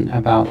questioned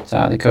about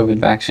the COVID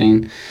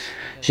vaccine.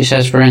 She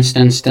says, for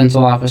instance,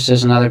 dental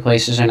offices and other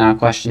places are now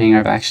questioning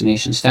our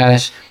vaccination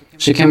status.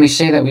 So can we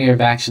say that we are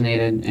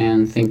vaccinated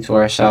and think to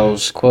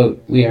ourselves,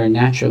 quote, we are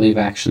naturally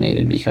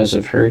vaccinated because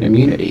of herd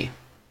immunity?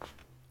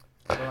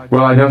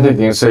 Well, I don't think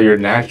you can say you're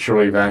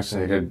naturally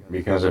vaccinated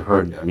because of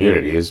herd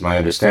immunity. My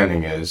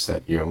understanding is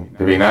that to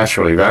be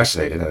naturally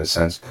vaccinated, in a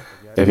sense,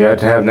 if you had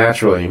to have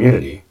natural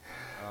immunity.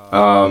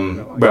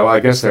 Well, I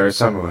guess there are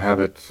some who have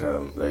it.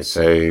 They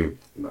say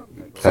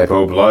type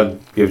O blood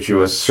gives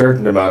you a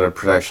certain amount of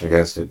protection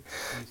against it.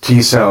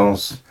 T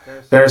cells.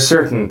 There are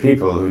certain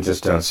people who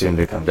just don't seem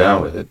to come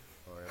down with it.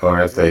 Or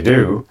if they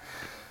do,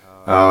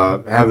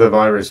 have the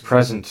virus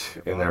present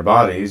in their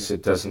bodies,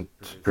 it doesn't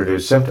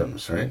produce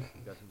symptoms, right?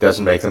 It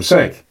doesn't make them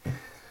sick.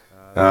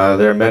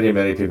 There are many,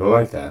 many people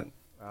like that.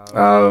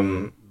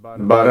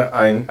 But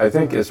I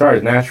think as far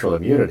as natural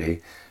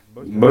immunity,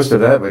 most of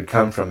that would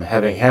come from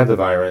having had the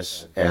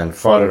virus and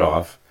fought it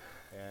off,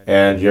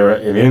 and your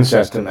immune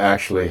system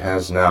actually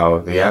has now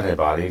the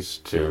antibodies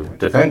to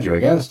defend you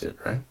against it,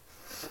 right?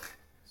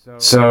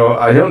 So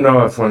I don't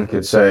know if one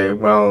could say,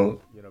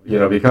 well,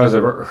 because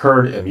of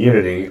herd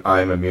immunity,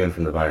 I'm immune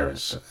from the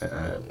virus.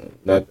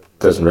 That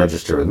doesn't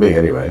register with me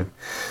anyway.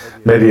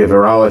 Maybe a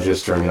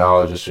virologist or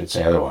immunologist would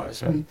say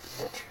otherwise. Right?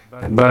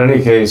 But in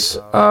any case,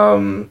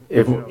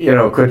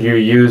 could you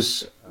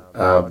use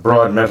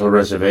broad mental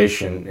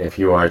reservation if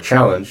you are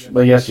challenged?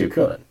 Well, yes, you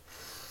could.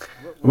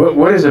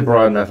 What is a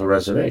broad mental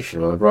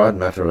reservation? Well, a broad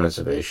mental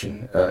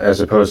reservation,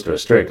 as opposed to a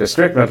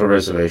strict mental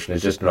reservation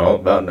is just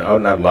about an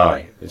out-and-out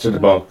lie. It's just a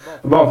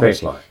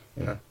bald-faced lie,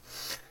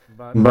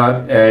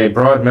 But a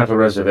broad mental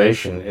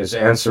reservation is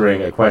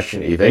answering a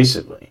question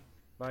evasively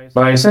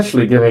by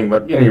essentially giving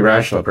what any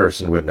rational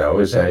person would know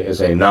is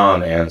a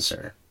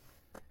non-answer.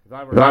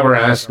 If I were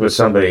asked what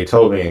somebody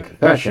told me in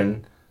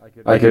confession,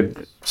 I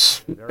could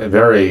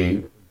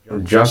very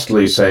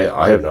justly say,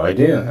 I have no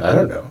idea, I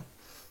don't know.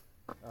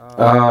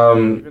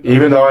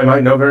 Even though I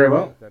might know very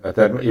well,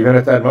 even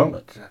at that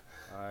moment.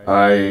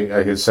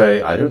 I could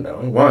say, I don't know.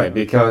 Why?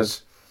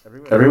 Because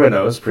everyone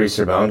knows priests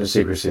are bound to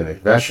secrecy in the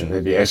confession.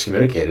 They'd be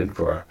excommunicated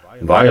for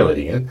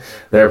violating it.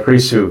 There are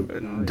priests who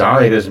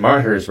died as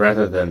martyrs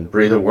rather than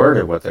breathe a word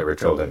of what they were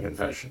told in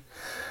confession.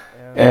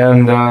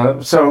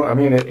 And so, I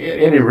mean,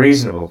 any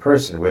reasonable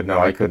person would know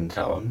I couldn't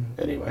tell them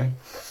anyway.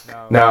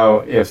 Now,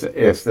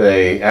 if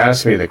they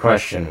ask me the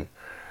question,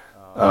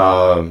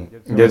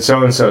 did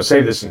so-and-so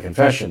say this in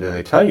confession? Did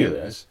they tell you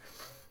this?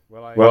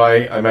 Well,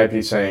 I might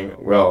be saying,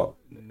 well,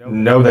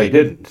 no, they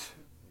didn't.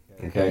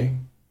 Okay?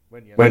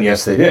 When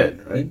yes, they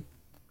did, right?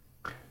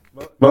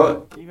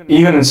 Well,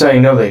 even in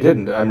saying no, they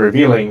didn't, I'm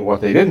revealing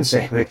what they didn't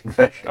say in the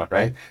confession,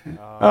 right?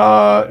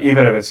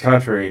 Even if it's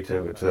contrary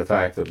to the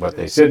fact that what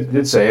they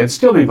did say, it'd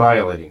still be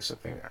violating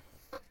something there.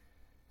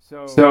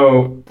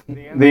 So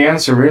the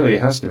answer really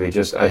has to be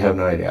just, I have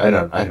no idea. I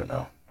don't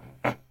know.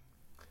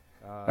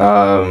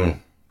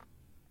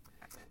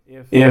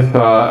 If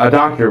a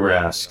doctor were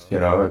asked,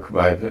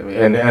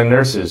 and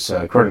nurses,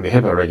 according to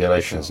HIPAA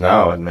regulations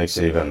now, it makes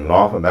it even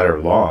a matter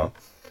of law.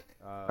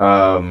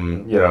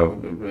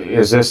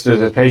 Does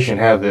the patient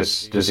have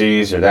this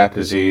disease or that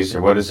disease,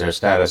 or what is their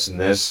status in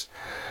this,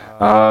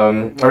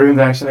 or even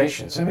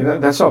vaccinations? I mean,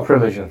 that's all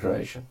privileged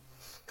information,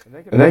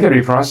 and they could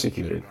be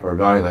prosecuted for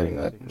violating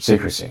that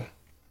secrecy.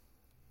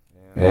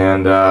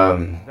 And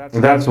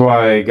that's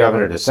why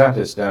Governor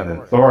DeSantis down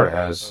in Florida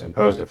has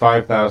imposed a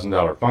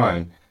 $5,000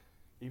 fine,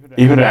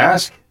 even to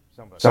ask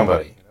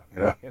somebody,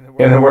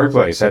 in the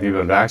workplace, have you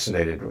been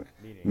vaccinated?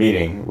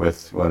 Meeting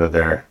with one of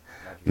their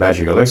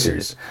magic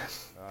elixirs.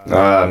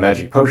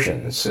 Magic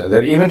potions,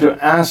 that even to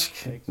ask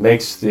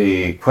makes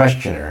the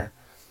questioner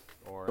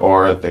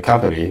or the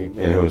company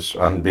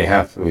on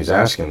behalf of who's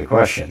asking the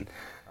question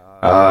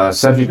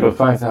subject to a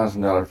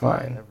 $5,000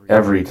 fine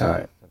every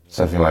time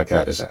something like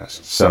that is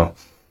asked. So,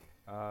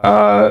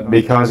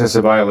 because it's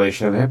a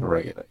violation of the HIPAA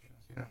regulations.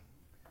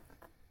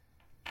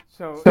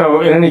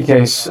 So in any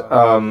case,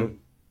 so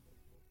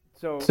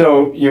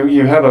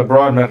you have a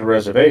broad mental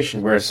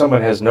reservation where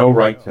someone has no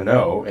right to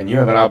know, and you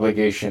have an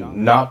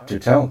obligation not to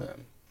tell them.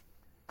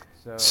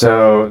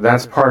 So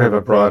that's part of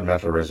a broad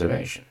mental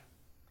reservation.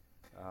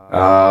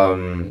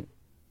 The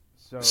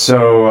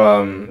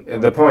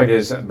point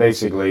is,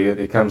 basically,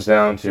 it comes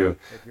down to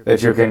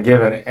that you can give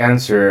an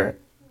answer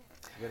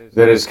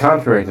that is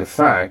contrary to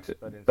fact,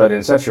 but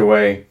in such a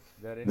way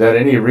that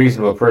any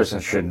reasonable person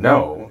should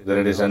know that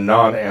it is a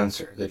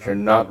non-answer, that you're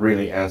not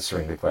really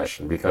answering the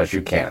question because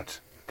you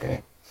can't.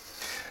 Okay.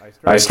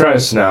 I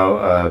stress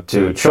now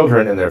to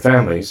children and their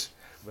families,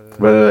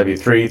 whether they be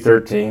 3,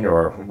 13,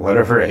 or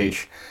whatever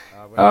age,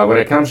 when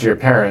it comes to your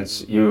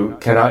parents, you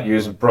cannot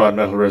use broad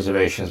mental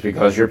reservations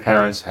because your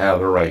parents have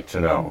a right to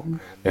know.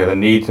 They have a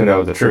need to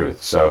know the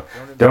truth. So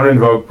don't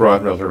invoke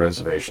broad mental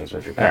reservations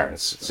with your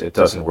parents. It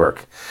doesn't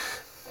work.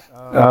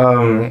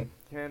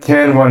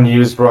 Can one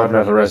use broad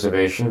mental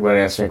reservation when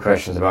answering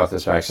questions about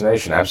this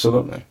vaccination?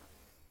 Absolutely.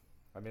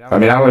 I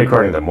mean, not only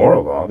according to the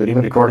moral law, but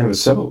even according to the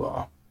civil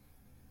law.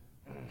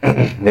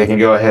 They can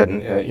go ahead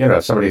and,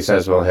 if somebody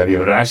says, well, have you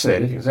been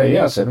vaccinated? You can say,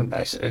 yes, I've been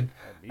vaccinated.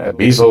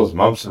 Measles,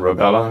 mumps, and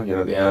rubella,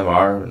 the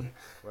MMR, and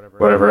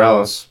whatever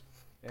else.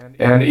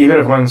 And even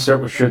if one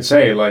should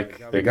say,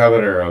 like the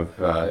governor of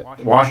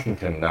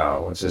Washington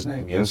now, what's his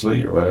name,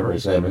 Inslee, or whatever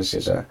his name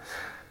is, I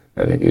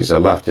think he's a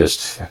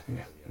leftist,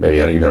 maybe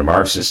even a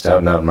Marxist, out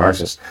and out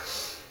Marxist.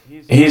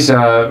 He's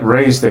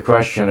raised the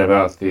question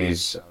about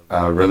these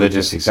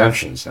religious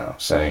exemptions now,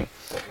 saying,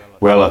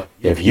 well,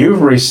 if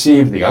you've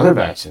received the other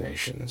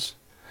vaccinations,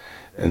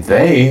 and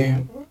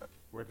they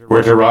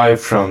were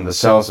derived from the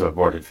cells of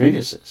aborted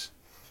fetuses,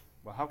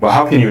 well,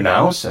 how can you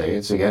now say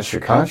it's against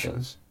your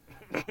conscience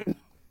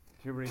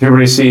to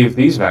receive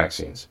these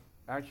vaccines?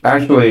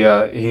 Actually,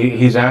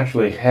 he's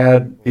actually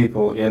had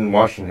people in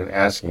Washington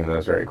asking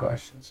those very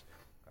questions.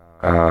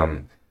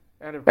 And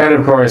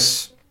of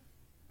course,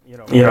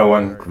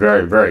 one could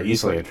very, very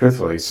easily and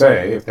truthfully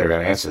say, if they're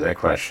going to answer that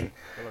question,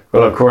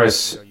 well, of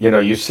course,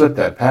 you slipped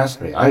that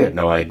past me. I had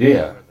no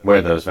idea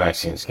where those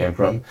vaccines came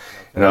from.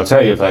 And I'll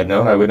tell you, if I'd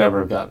known, I would never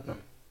have gotten them.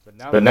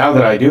 But now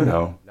that I do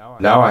know,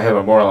 now I have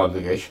a moral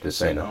obligation to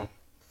say no.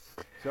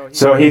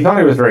 So he thought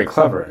he was very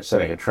clever at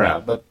setting a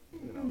trap, but,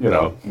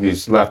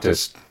 these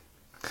leftists,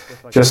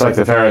 just like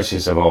the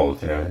Pharisees of old,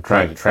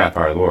 trying to trap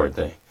our Lord,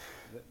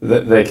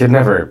 they could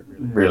never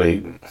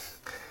really,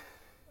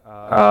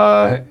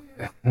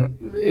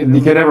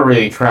 you can never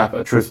really trap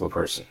a truthful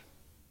person.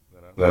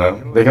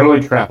 They can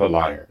only trap a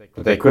liar,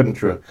 but they couldn't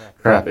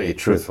trap a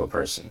truthful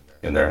person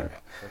in there,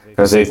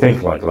 because they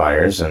think like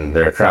liars and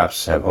their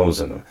traps have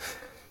holes in them.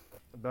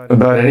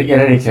 But in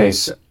any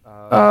case,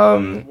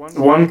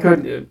 one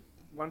could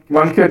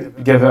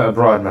give a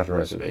broad mental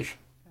reservation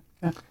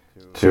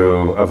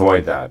to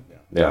avoid that.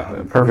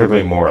 Yeah,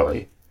 perfectly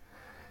morally.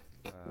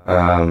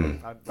 I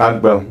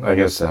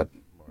guess that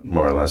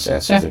more or less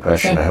answers the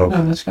question, I hope.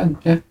 Oh, that's good,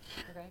 yeah.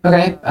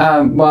 Okay,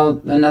 well,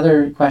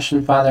 another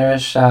question, Father,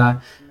 is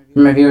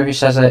from a viewer who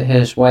says that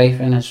his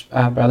wife and his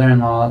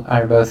brother-in-law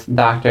are both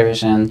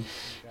doctors, and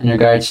in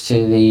regards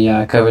to the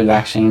COVID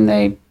vaccine,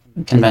 they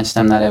convinced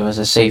him that it was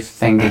a safe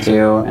thing to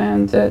do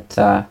and that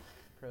the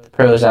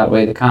pros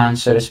outweigh the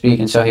cons, so to speak,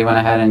 and so he went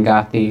ahead and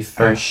got the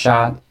first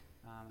shot.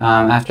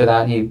 After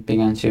that, he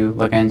began to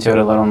look into it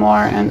a little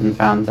more and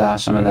found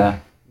some of the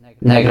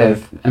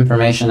negative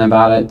information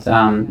about it.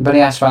 But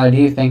he asked, Father, do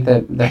you think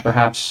that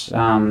perhaps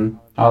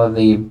all of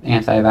the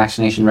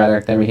anti-vaccination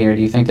rhetoric that we hear,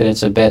 do you think that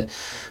it's a bit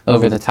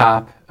over the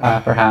top,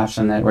 perhaps,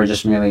 and that we're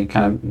just merely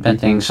kind of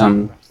venting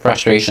some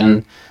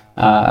frustration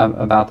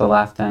about the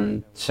left,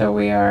 and so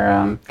we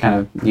are kind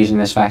of using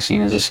this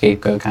vaccine as a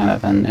scapegoat, kind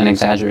of, and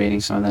exaggerating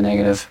some of the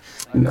negative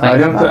claims I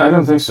about it?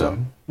 don't think so.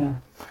 Yeah.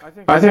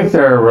 I think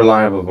there are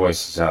reliable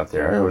voices out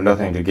there who have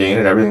nothing to gain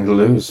and everything to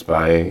lose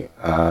by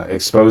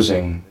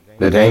exposing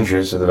the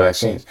dangers of the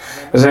vaccines.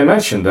 As I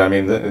mentioned, I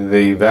mean,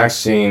 the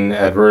vaccine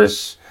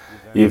adverse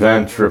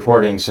event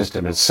reporting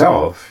system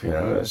itself, you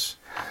know,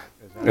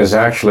 is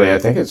actually, I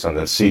think it's on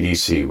the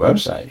CDC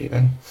website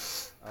even.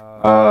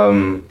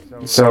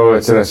 So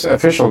it's an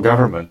official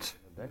government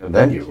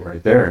venue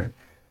right there.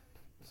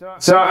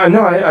 So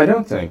no, I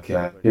don't think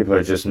people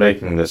are just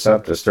making this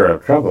up to stir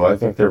up trouble. I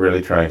think they're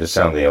really trying to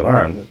sound the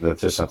alarm that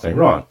there's something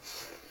wrong.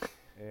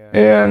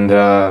 And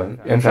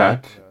in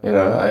fact, you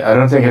know, I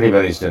don't think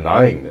anybody's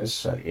denying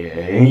this,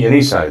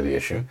 any side of the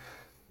issue,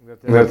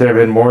 that there have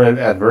been more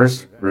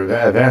adverse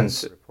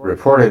events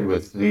reported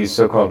with these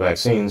so-called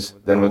vaccines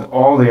than with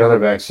all the other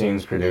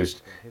vaccines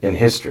produced in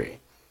history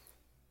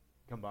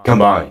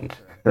combined,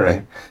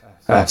 right?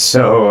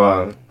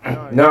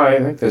 No, I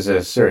think there's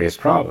a serious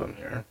problem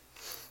here.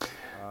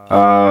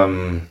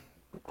 And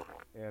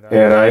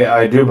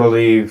I do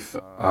believe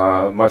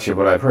much of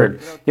what I've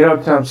heard. You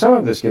know, Tom, some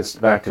of this gets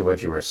back to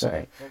what you were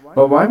saying.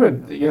 Well, why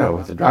would, you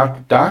know, the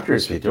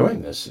doctors be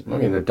doing this? I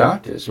mean, the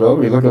doctors. Well,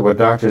 we look at what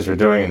doctors were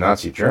doing in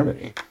Nazi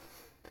Germany.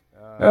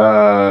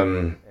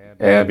 And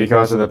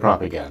because of the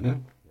propaganda,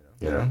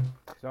 you know.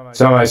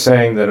 So am I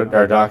saying that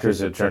our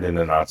doctors have turned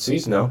into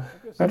Nazis? No.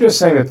 I'm just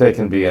saying that they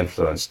can be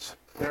influenced.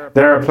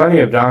 There are plenty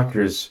of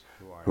doctors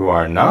who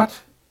are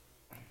not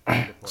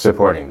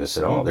supporting this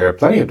at all. There are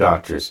plenty of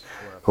doctors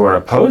who are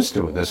opposed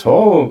to this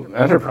whole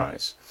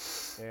enterprise.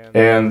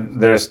 And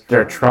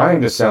they're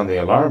trying to sound the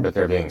alarm, but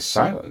they're being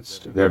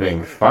silenced. They're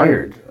being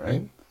fired,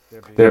 right?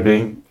 They're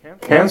being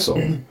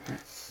canceled.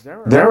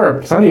 There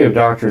are plenty of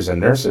doctors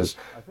and nurses.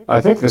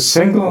 I think the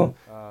single,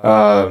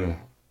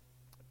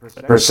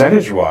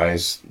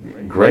 percentage-wise,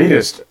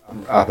 greatest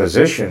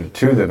opposition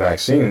to the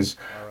vaccines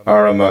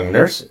are among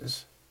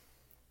nurses.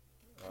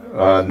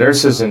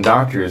 Nurses and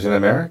doctors in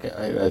America.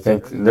 I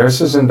think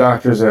nurses and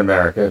doctors in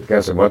America,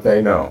 because of what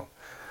they know,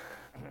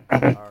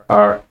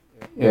 are,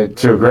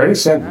 to a great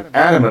extent,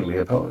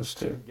 adamantly opposed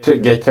to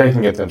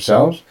taking it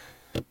themselves,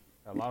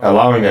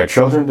 allowing their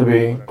children to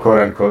be,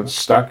 quote-unquote,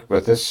 stuck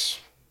with this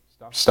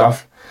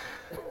stuff.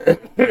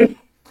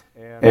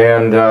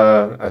 And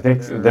I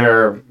think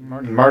they're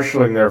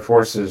marshaling their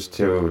forces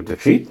to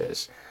defeat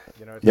this.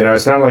 You know,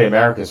 it's not only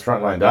America's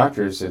frontline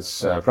doctors,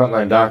 it's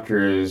frontline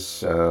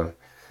doctors,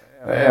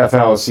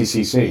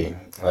 FLCCC.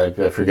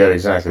 I forget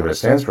exactly what it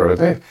stands for,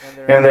 but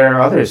and there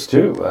are others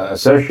too,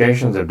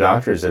 associations of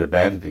doctors that have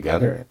banded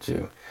together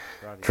to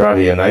try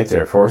to unite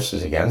their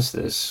forces against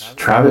this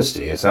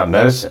travesty. It's not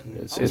medicine;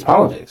 it's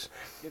politics.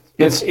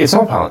 It's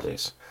all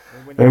politics.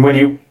 I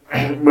mean,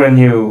 when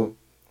you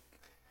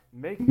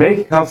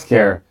make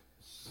healthcare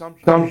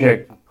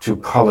subject to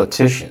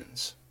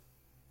politicians,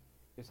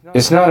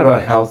 it's not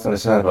about health and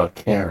it's not about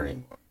care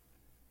anymore.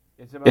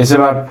 It's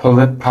about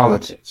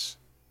politics.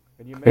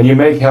 And you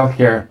make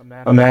healthcare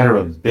a matter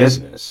of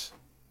business.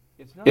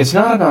 It's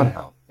not about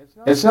health.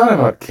 It's not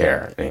about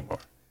care anymore.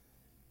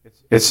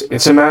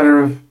 It's a matter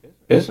of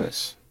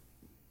business.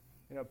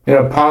 You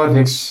know,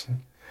 politics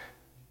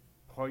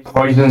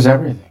poisons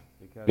everything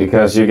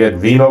because you get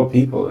venal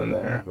people in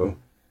there who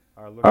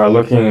are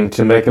looking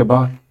to make a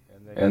buck,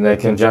 and they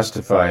can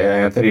justify.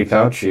 Anthony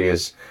Fauci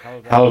is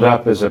held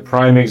up as a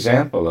prime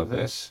example of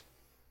this.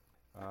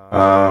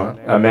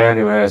 A man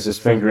who has his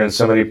finger in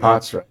so many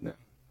pots right now.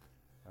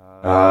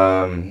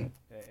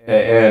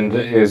 And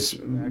is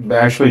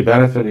actually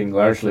benefiting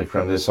largely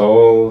from this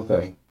whole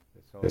thing.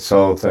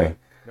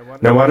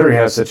 No wonder he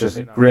has such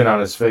a grin on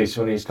his face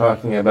when he's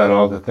talking about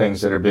all the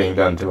things that are being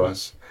done to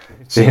us.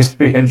 Seems to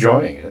be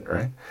enjoying it,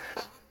 right?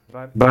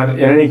 But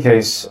in any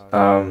case,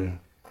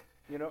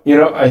 you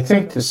know, I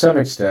think to some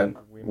extent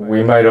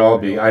we might all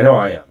be. I know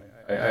I am.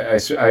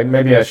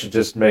 Maybe I should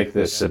just make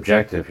this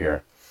subjective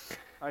here.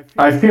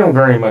 I feel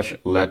very much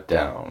let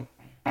down.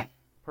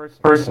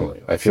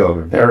 Personally, I feel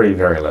very,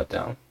 very let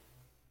down.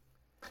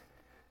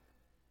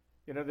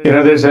 You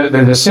know, there's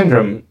a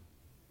syndrome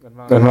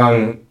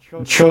among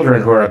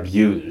children who are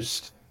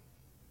abused,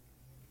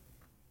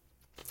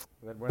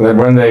 that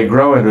when they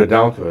grow into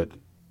adulthood,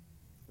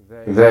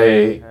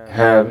 they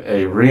have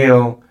a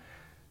real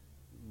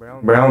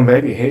brown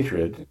baby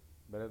hatred,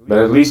 but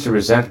at least a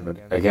resentment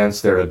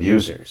against their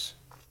abusers.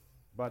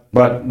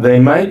 But they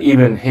might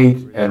even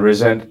hate and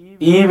resent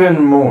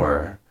even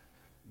more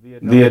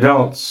the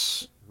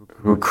adults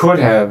who could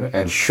have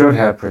and should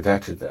have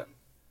protected them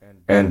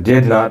and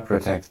did not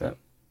protect them.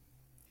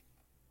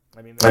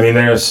 I mean,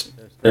 there's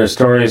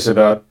stories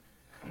about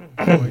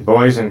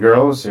boys and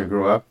girls who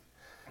grew up,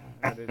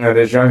 and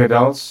as young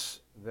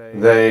adults,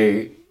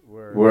 they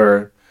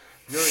were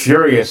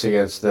furious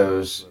against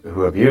those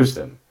who abused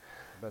them.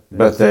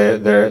 but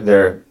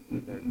their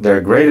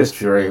greatest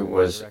fury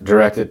was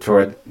directed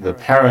toward the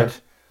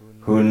parent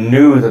who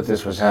knew that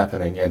this was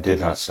happening and did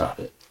not stop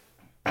it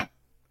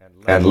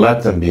and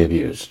let them be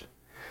abused.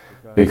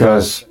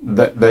 Because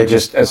they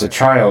just, as a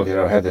child,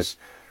 had this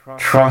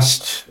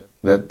trust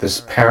that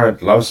this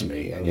parent loves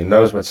me and he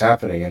knows what's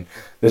happening and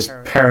this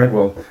parent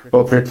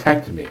will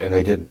protect me, and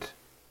they didn't.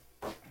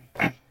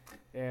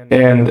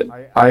 And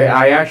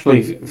I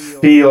actually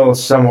feel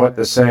somewhat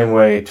the same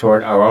way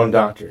toward our own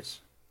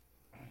doctors.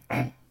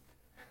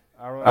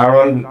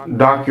 Our own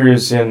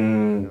doctors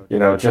in,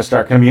 just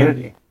our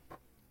community,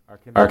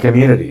 our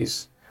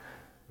communities,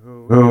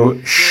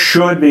 who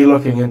should be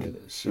looking into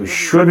this,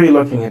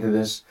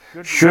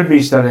 should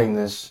be studying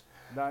this,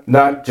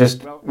 not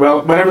just,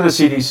 whatever the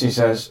CDC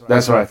says,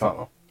 that's what I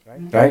follow,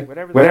 right?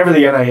 Whatever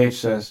the NIH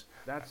says,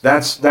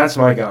 that's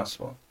my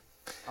gospel.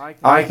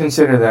 I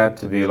consider that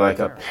to be like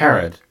a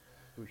parent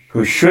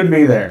who should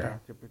be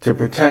there to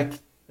protect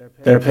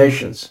their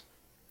patients,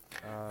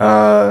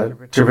 to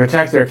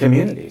protect their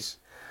communities,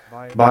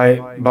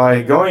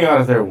 by going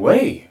out of their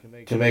way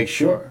to make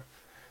sure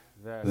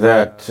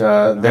that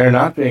they're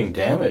not being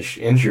damaged,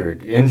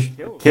 injured,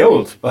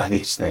 killed by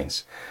these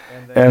things.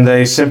 And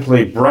they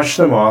simply brush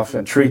them off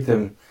and treat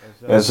them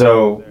as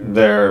though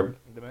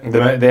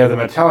they have the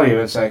mentality of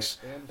insects,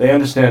 they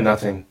understand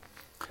nothing,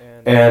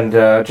 and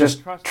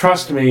just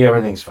trust me,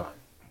 everything's fine.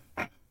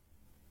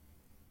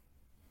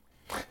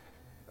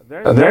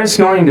 There's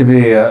going to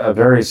be a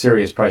very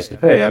serious price to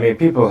pay. I mean,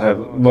 people have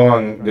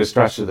long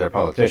distrusted their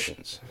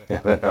politicians.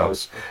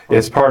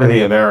 It's part of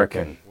the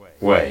American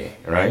way,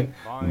 right?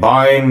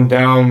 Bind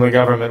down the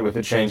government with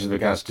the change of the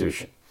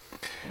Constitution.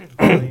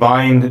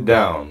 Bind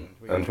down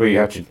until you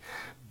have to.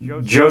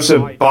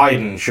 Joseph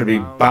Biden should be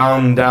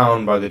bound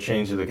down by the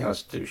change of the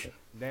Constitution.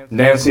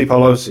 Nancy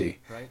Pelosi,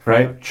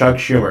 right? Chuck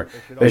Schumer.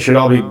 They should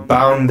all be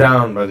bound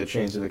down by the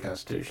change of the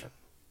Constitution.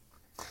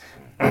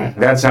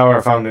 That's how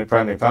our founding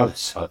fathers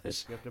saw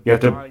this. You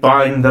have to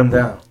bind them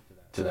down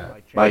to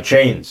that by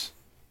chains.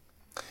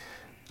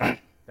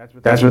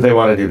 That's what they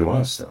want to do to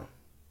us, though.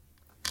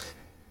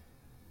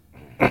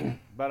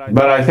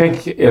 But I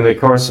think in the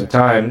course of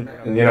time,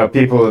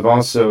 people have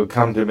also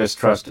come to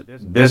mistrust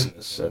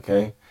business,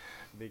 okay?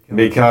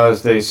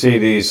 Because they see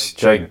these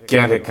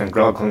gigantic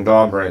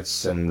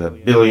conglomerates and the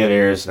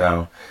billionaires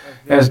now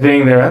as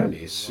being their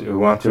enemies, who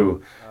want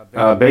to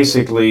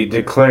basically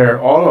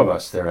declare all of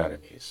us their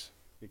enemies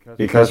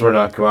because we're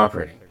not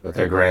cooperating with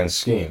their grand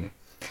scheme.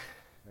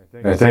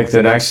 I think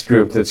the next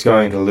group that's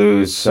going to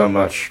lose so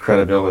much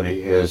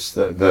credibility is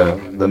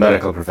the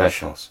medical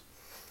professionals.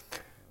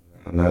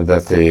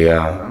 That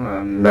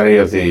many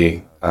of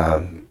the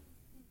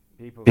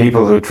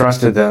people who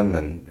trusted them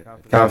and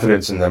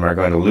confidence in them are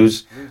going to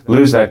lose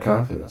that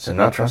confidence and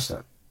not trust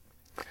them.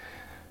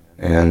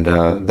 And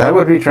that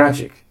would be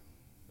tragic.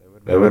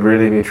 It would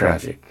really be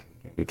tragic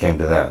if it came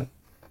to that.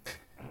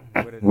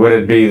 Would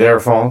it be their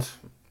fault?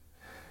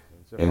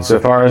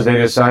 Insofar as they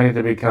decided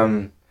to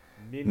become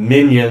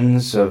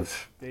minions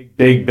of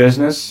big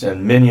business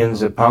and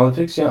minions of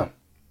politics, yeah.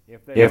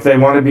 If they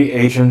want to be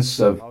agents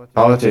of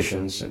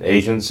politicians and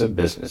agents of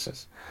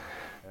businesses,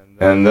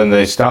 and then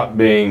they stop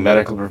being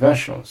medical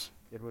professionals,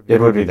 it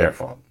would be their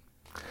fault.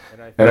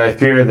 And I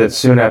fear that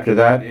soon after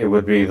that, it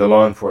would be the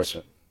law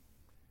enforcement.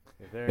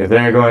 If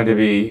they're going to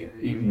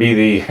be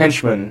the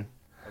henchmen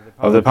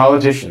of the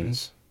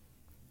politicians,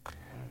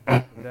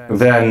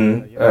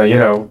 then,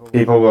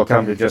 people will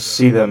come to just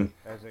see them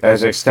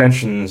as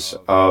extensions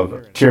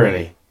of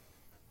tyranny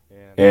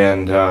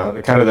and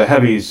kind of the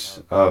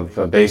heavies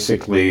of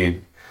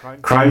basically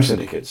crime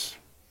syndicates.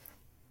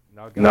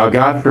 Now,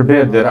 God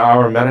forbid that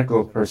our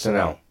medical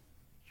personnel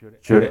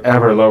should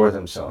ever lower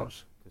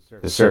themselves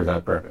to serve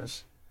that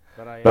purpose.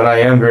 But I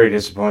am very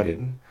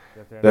disappointed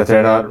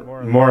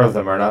that more of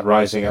them are not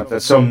rising up,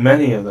 that so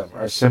many of them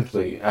are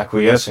simply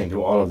acquiescing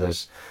to all of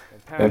this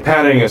and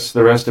patting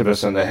the rest of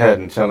us on the head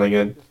and telling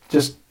it,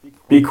 just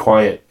be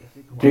quiet,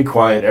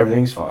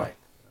 everything's fine,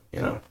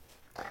 and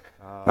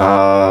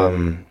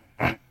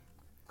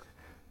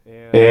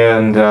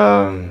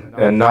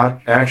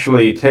not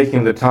actually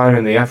taking the time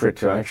and the effort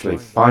to actually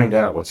find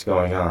out what's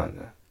going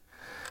on.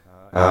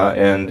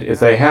 And if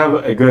they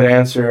have a good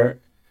answer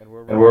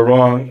and we're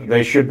wrong,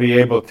 they should be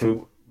able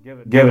to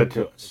give it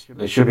to us.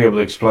 They should be able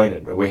to explain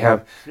it. But we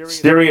have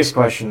serious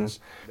questions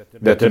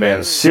that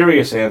demand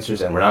serious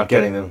answers, and we're not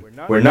getting them.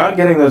 We're not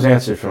getting those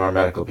answers from our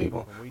medical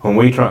people, whom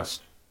we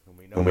trust,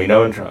 whom we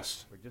know and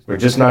trust. We're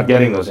just not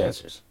getting those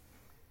answers.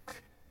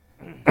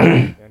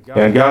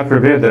 And God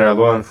forbid that our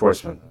law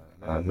enforcement,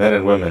 men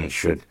and women,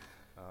 should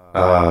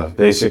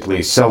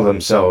basically sell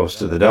themselves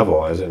to the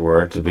devil, as it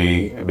were, to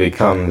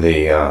become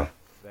the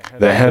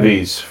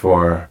heavies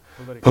for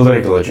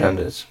political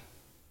agendas.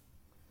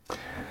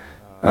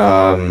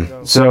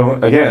 So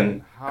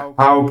again,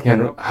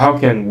 how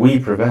can we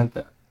prevent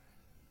that?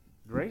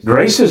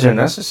 Graces are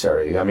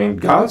necessary. I mean,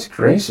 God's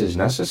grace is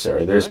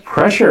necessary. There's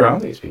pressure on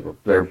these people.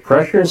 There are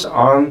pressures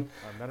on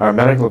our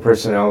medical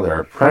personnel. There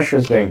are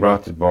pressures being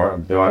brought to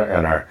bear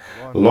on our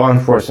law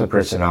enforcement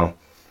personnel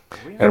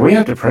And we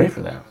have to pray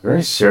for them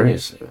very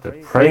seriously. We have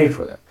to pray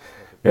for them.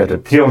 We have to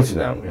appeal to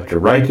them. We have to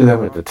write to them.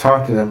 We have to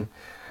talk to them.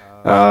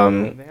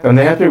 And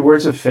they have to be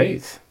words of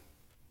faith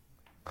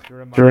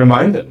to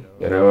remind them,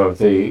 of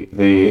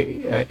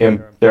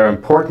their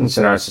importance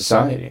in our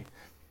society.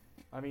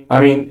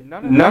 I mean,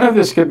 none of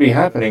this could be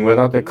happening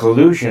without the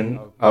collusion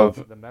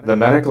of the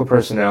medical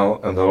personnel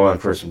and the law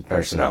enforcement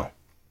personnel.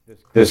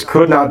 This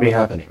could not be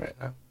happening right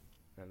now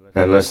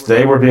unless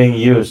they were being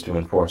used to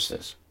enforce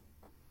this.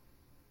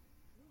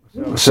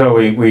 So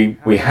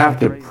we have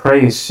to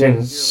pray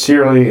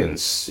sincerely and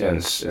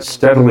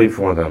steadily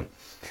for them.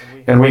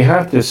 And we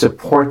have to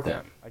support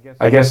them.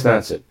 I guess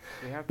that's it.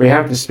 We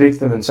have to speak to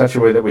them in such a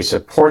way that we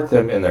support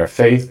them in their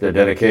faith, their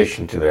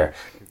dedication to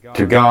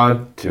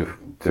God,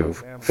 to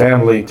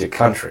family, to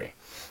country.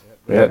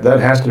 That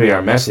has to be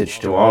our message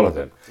to all of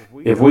them.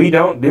 If we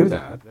don't do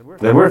that,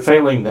 then we're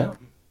failing them.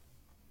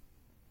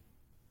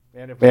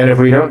 And if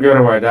we don't go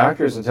to our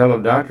doctors and tell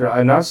them, "Doctor,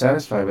 I'm not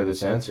satisfied with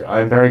this answer.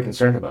 I'm very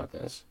concerned about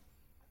this.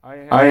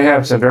 I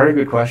have some very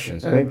good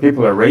questions. I think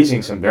people are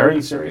raising some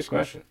very serious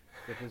questions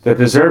that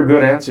deserve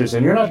good answers,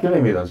 and you're not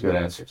giving me those good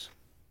answers.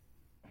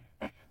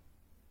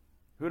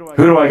 Who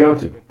do I go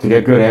to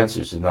get good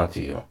answers and not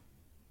to you?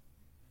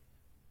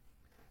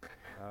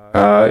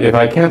 If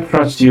I can't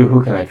trust you,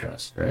 who can I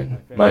trust, right?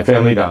 My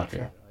family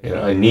doctor.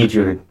 I need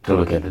you to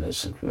look into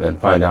this and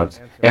find out,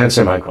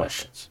 answer my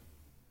questions."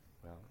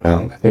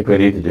 Well, I think we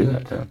need to do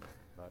that.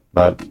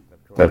 But,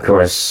 of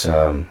course,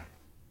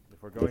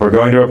 if we're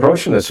going to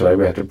approach them this way,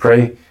 we have to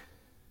pray.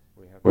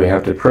 We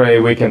have to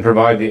pray. We can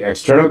provide the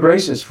external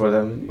graces for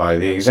them by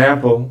the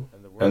example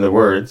and the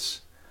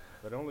words,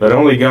 but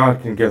only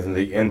God can give them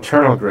the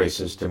internal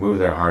graces to move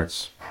their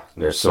hearts,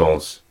 their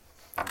souls,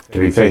 to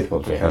be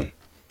faithful to Him.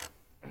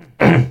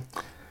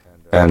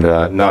 And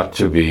not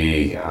to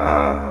be,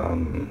 I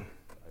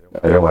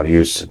don't want to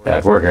use a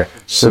bad word here,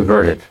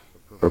 subverted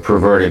or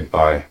perverted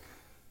by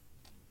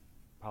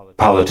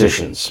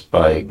politicians,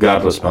 by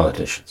godless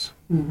politicians.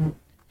 Mm-hmm.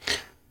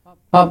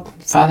 Well,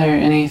 Father,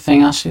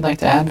 anything else you'd like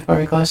to add before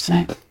we close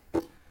tonight?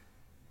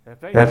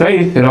 That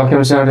faith, it all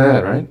comes down to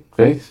that, right?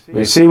 Faith.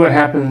 We see what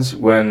happens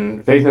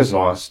when faith is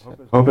lost,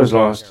 hope is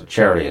lost,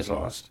 charity is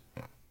lost.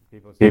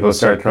 People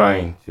start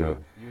trying to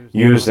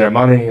use their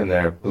money and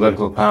their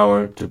political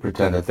power to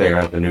pretend that they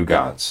are the new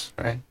gods,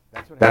 right?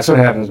 That's what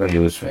happens when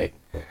you lose faith.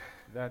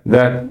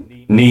 That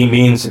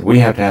means that we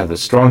have to have the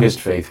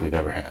strongest faith we've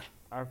ever had.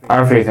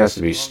 Our faith has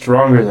to be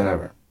stronger than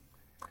ever.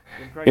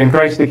 In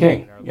Christ the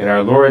King, in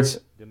our Lord's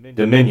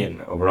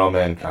dominion over all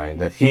mankind,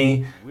 that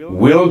He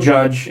will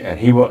judge and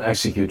He will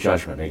execute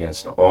judgment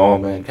against all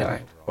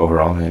mankind, over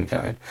all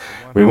mankind.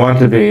 We want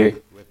to be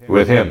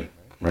with Him,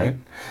 right?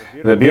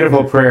 The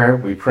beautiful prayer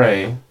we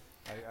pray,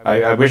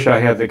 I wish I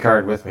had the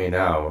card with me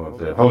now, of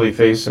the holy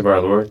face of our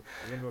Lord,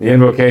 the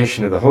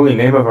invocation of the holy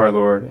name of our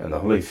Lord and the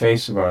holy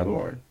face of our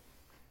Lord.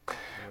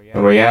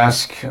 And we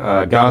ask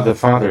God the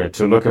Father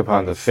to look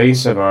upon the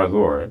face of our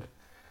Lord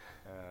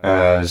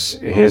as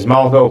His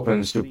mouth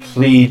opens to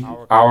plead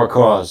our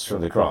cause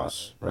from the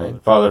cross,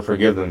 right? Father,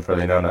 forgive them, for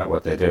they know not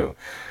what they do.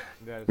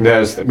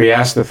 As we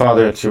ask the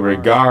Father to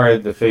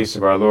regard the face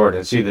of our Lord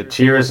and see the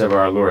tears of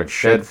our Lord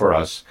shed for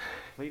us,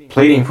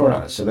 pleading for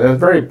us. So they're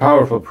very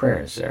powerful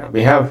prayers there.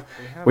 We have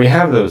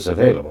those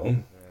available,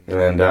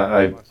 and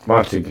I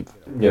want to,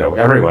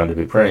 everyone to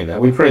be praying that.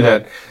 We pray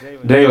that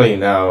daily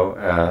now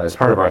as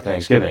part of our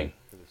Thanksgiving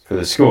for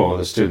the school.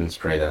 The students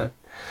pray that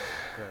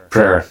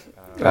prayer.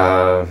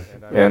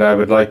 And I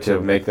would like to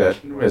make that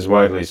as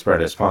widely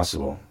spread as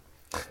possible.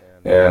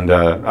 And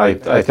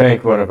I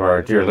thank one of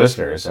our dear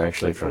listeners,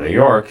 actually from New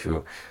York,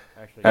 who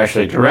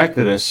actually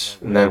directed us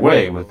in that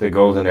way with the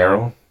Golden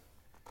Arrow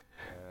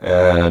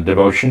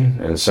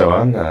devotion and so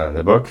on,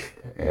 the book.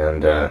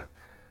 And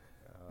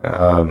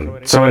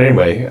so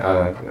anyway,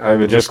 I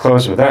would just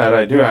close with that.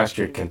 I do ask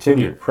your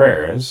continued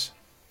prayers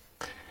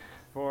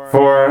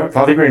for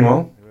Father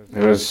Greenwell,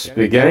 who is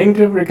beginning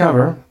to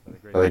recover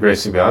by the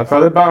grace of God.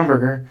 Father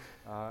Baumberger,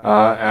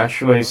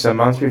 actually some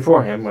months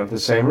before him, went the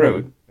same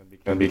route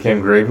and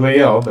became gravely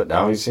ill, but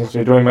now he seems to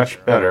be doing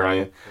much better.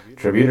 I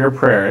attribute her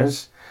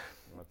prayers.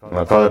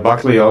 Father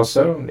Buckley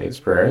also needs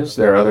prayers.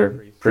 There are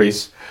other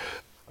priests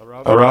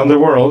around the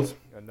world,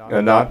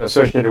 and not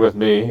associated with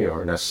me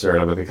or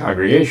necessarily with the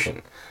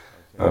congregation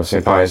of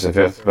St. Pius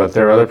V, but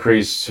there are other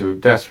priests who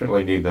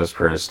desperately need those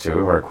prayers too,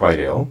 who are quite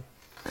ill.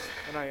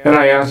 And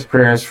I ask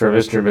prayers for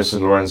Mr. and Mrs.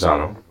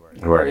 Lorenzano,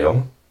 who are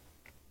ill.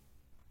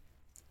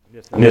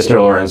 Mr.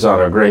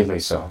 Lorenzano, gravely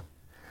so.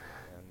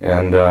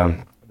 And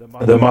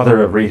the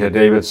mother of Rita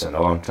Davidson,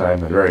 a long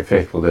time and very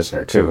faithful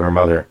listener too. Her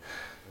mother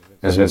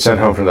has been sent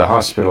home from the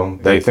hospital,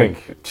 they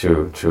think,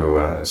 to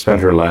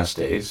spend her last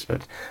days,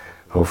 but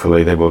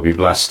hopefully they will be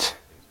blessed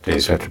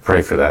days. We have to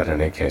pray for that in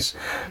any case.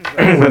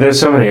 But there's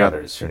so many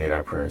others who need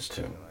our prayers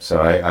too.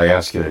 So I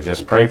ask you to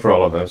just pray for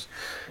all of those.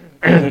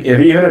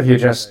 Even if you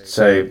just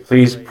say,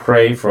 please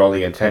pray for all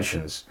the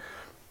intentions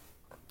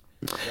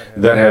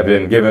that have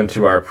been given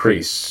to our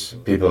priests.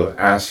 People have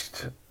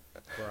asked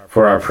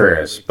for our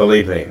prayers.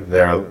 Believe me,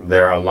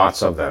 there are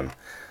lots of them.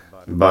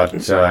 But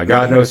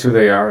God knows who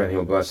they are, and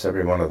He'll bless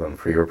every one of them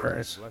for your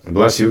prayers. And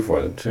bless you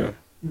for them, too.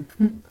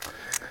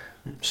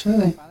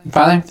 Absolutely.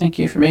 Father, thank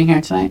you for being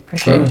here tonight.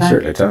 Appreciate your time.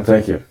 Certainly, Tom.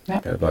 Thank you.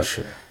 Yep. God bless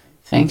you.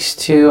 Thanks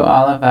to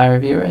all of our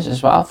viewers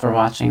as well for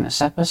watching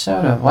this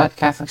episode of What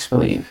Catholics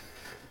Believe.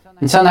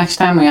 Until next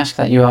time, we ask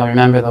that you all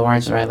remember the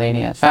words of Our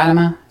Lady at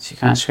Fatima as you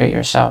consecrate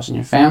yourselves and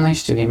your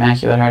families to the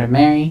Immaculate Heart of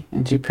Mary,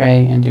 and to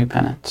pray and do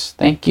penance.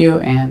 Thank you,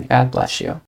 and God bless you.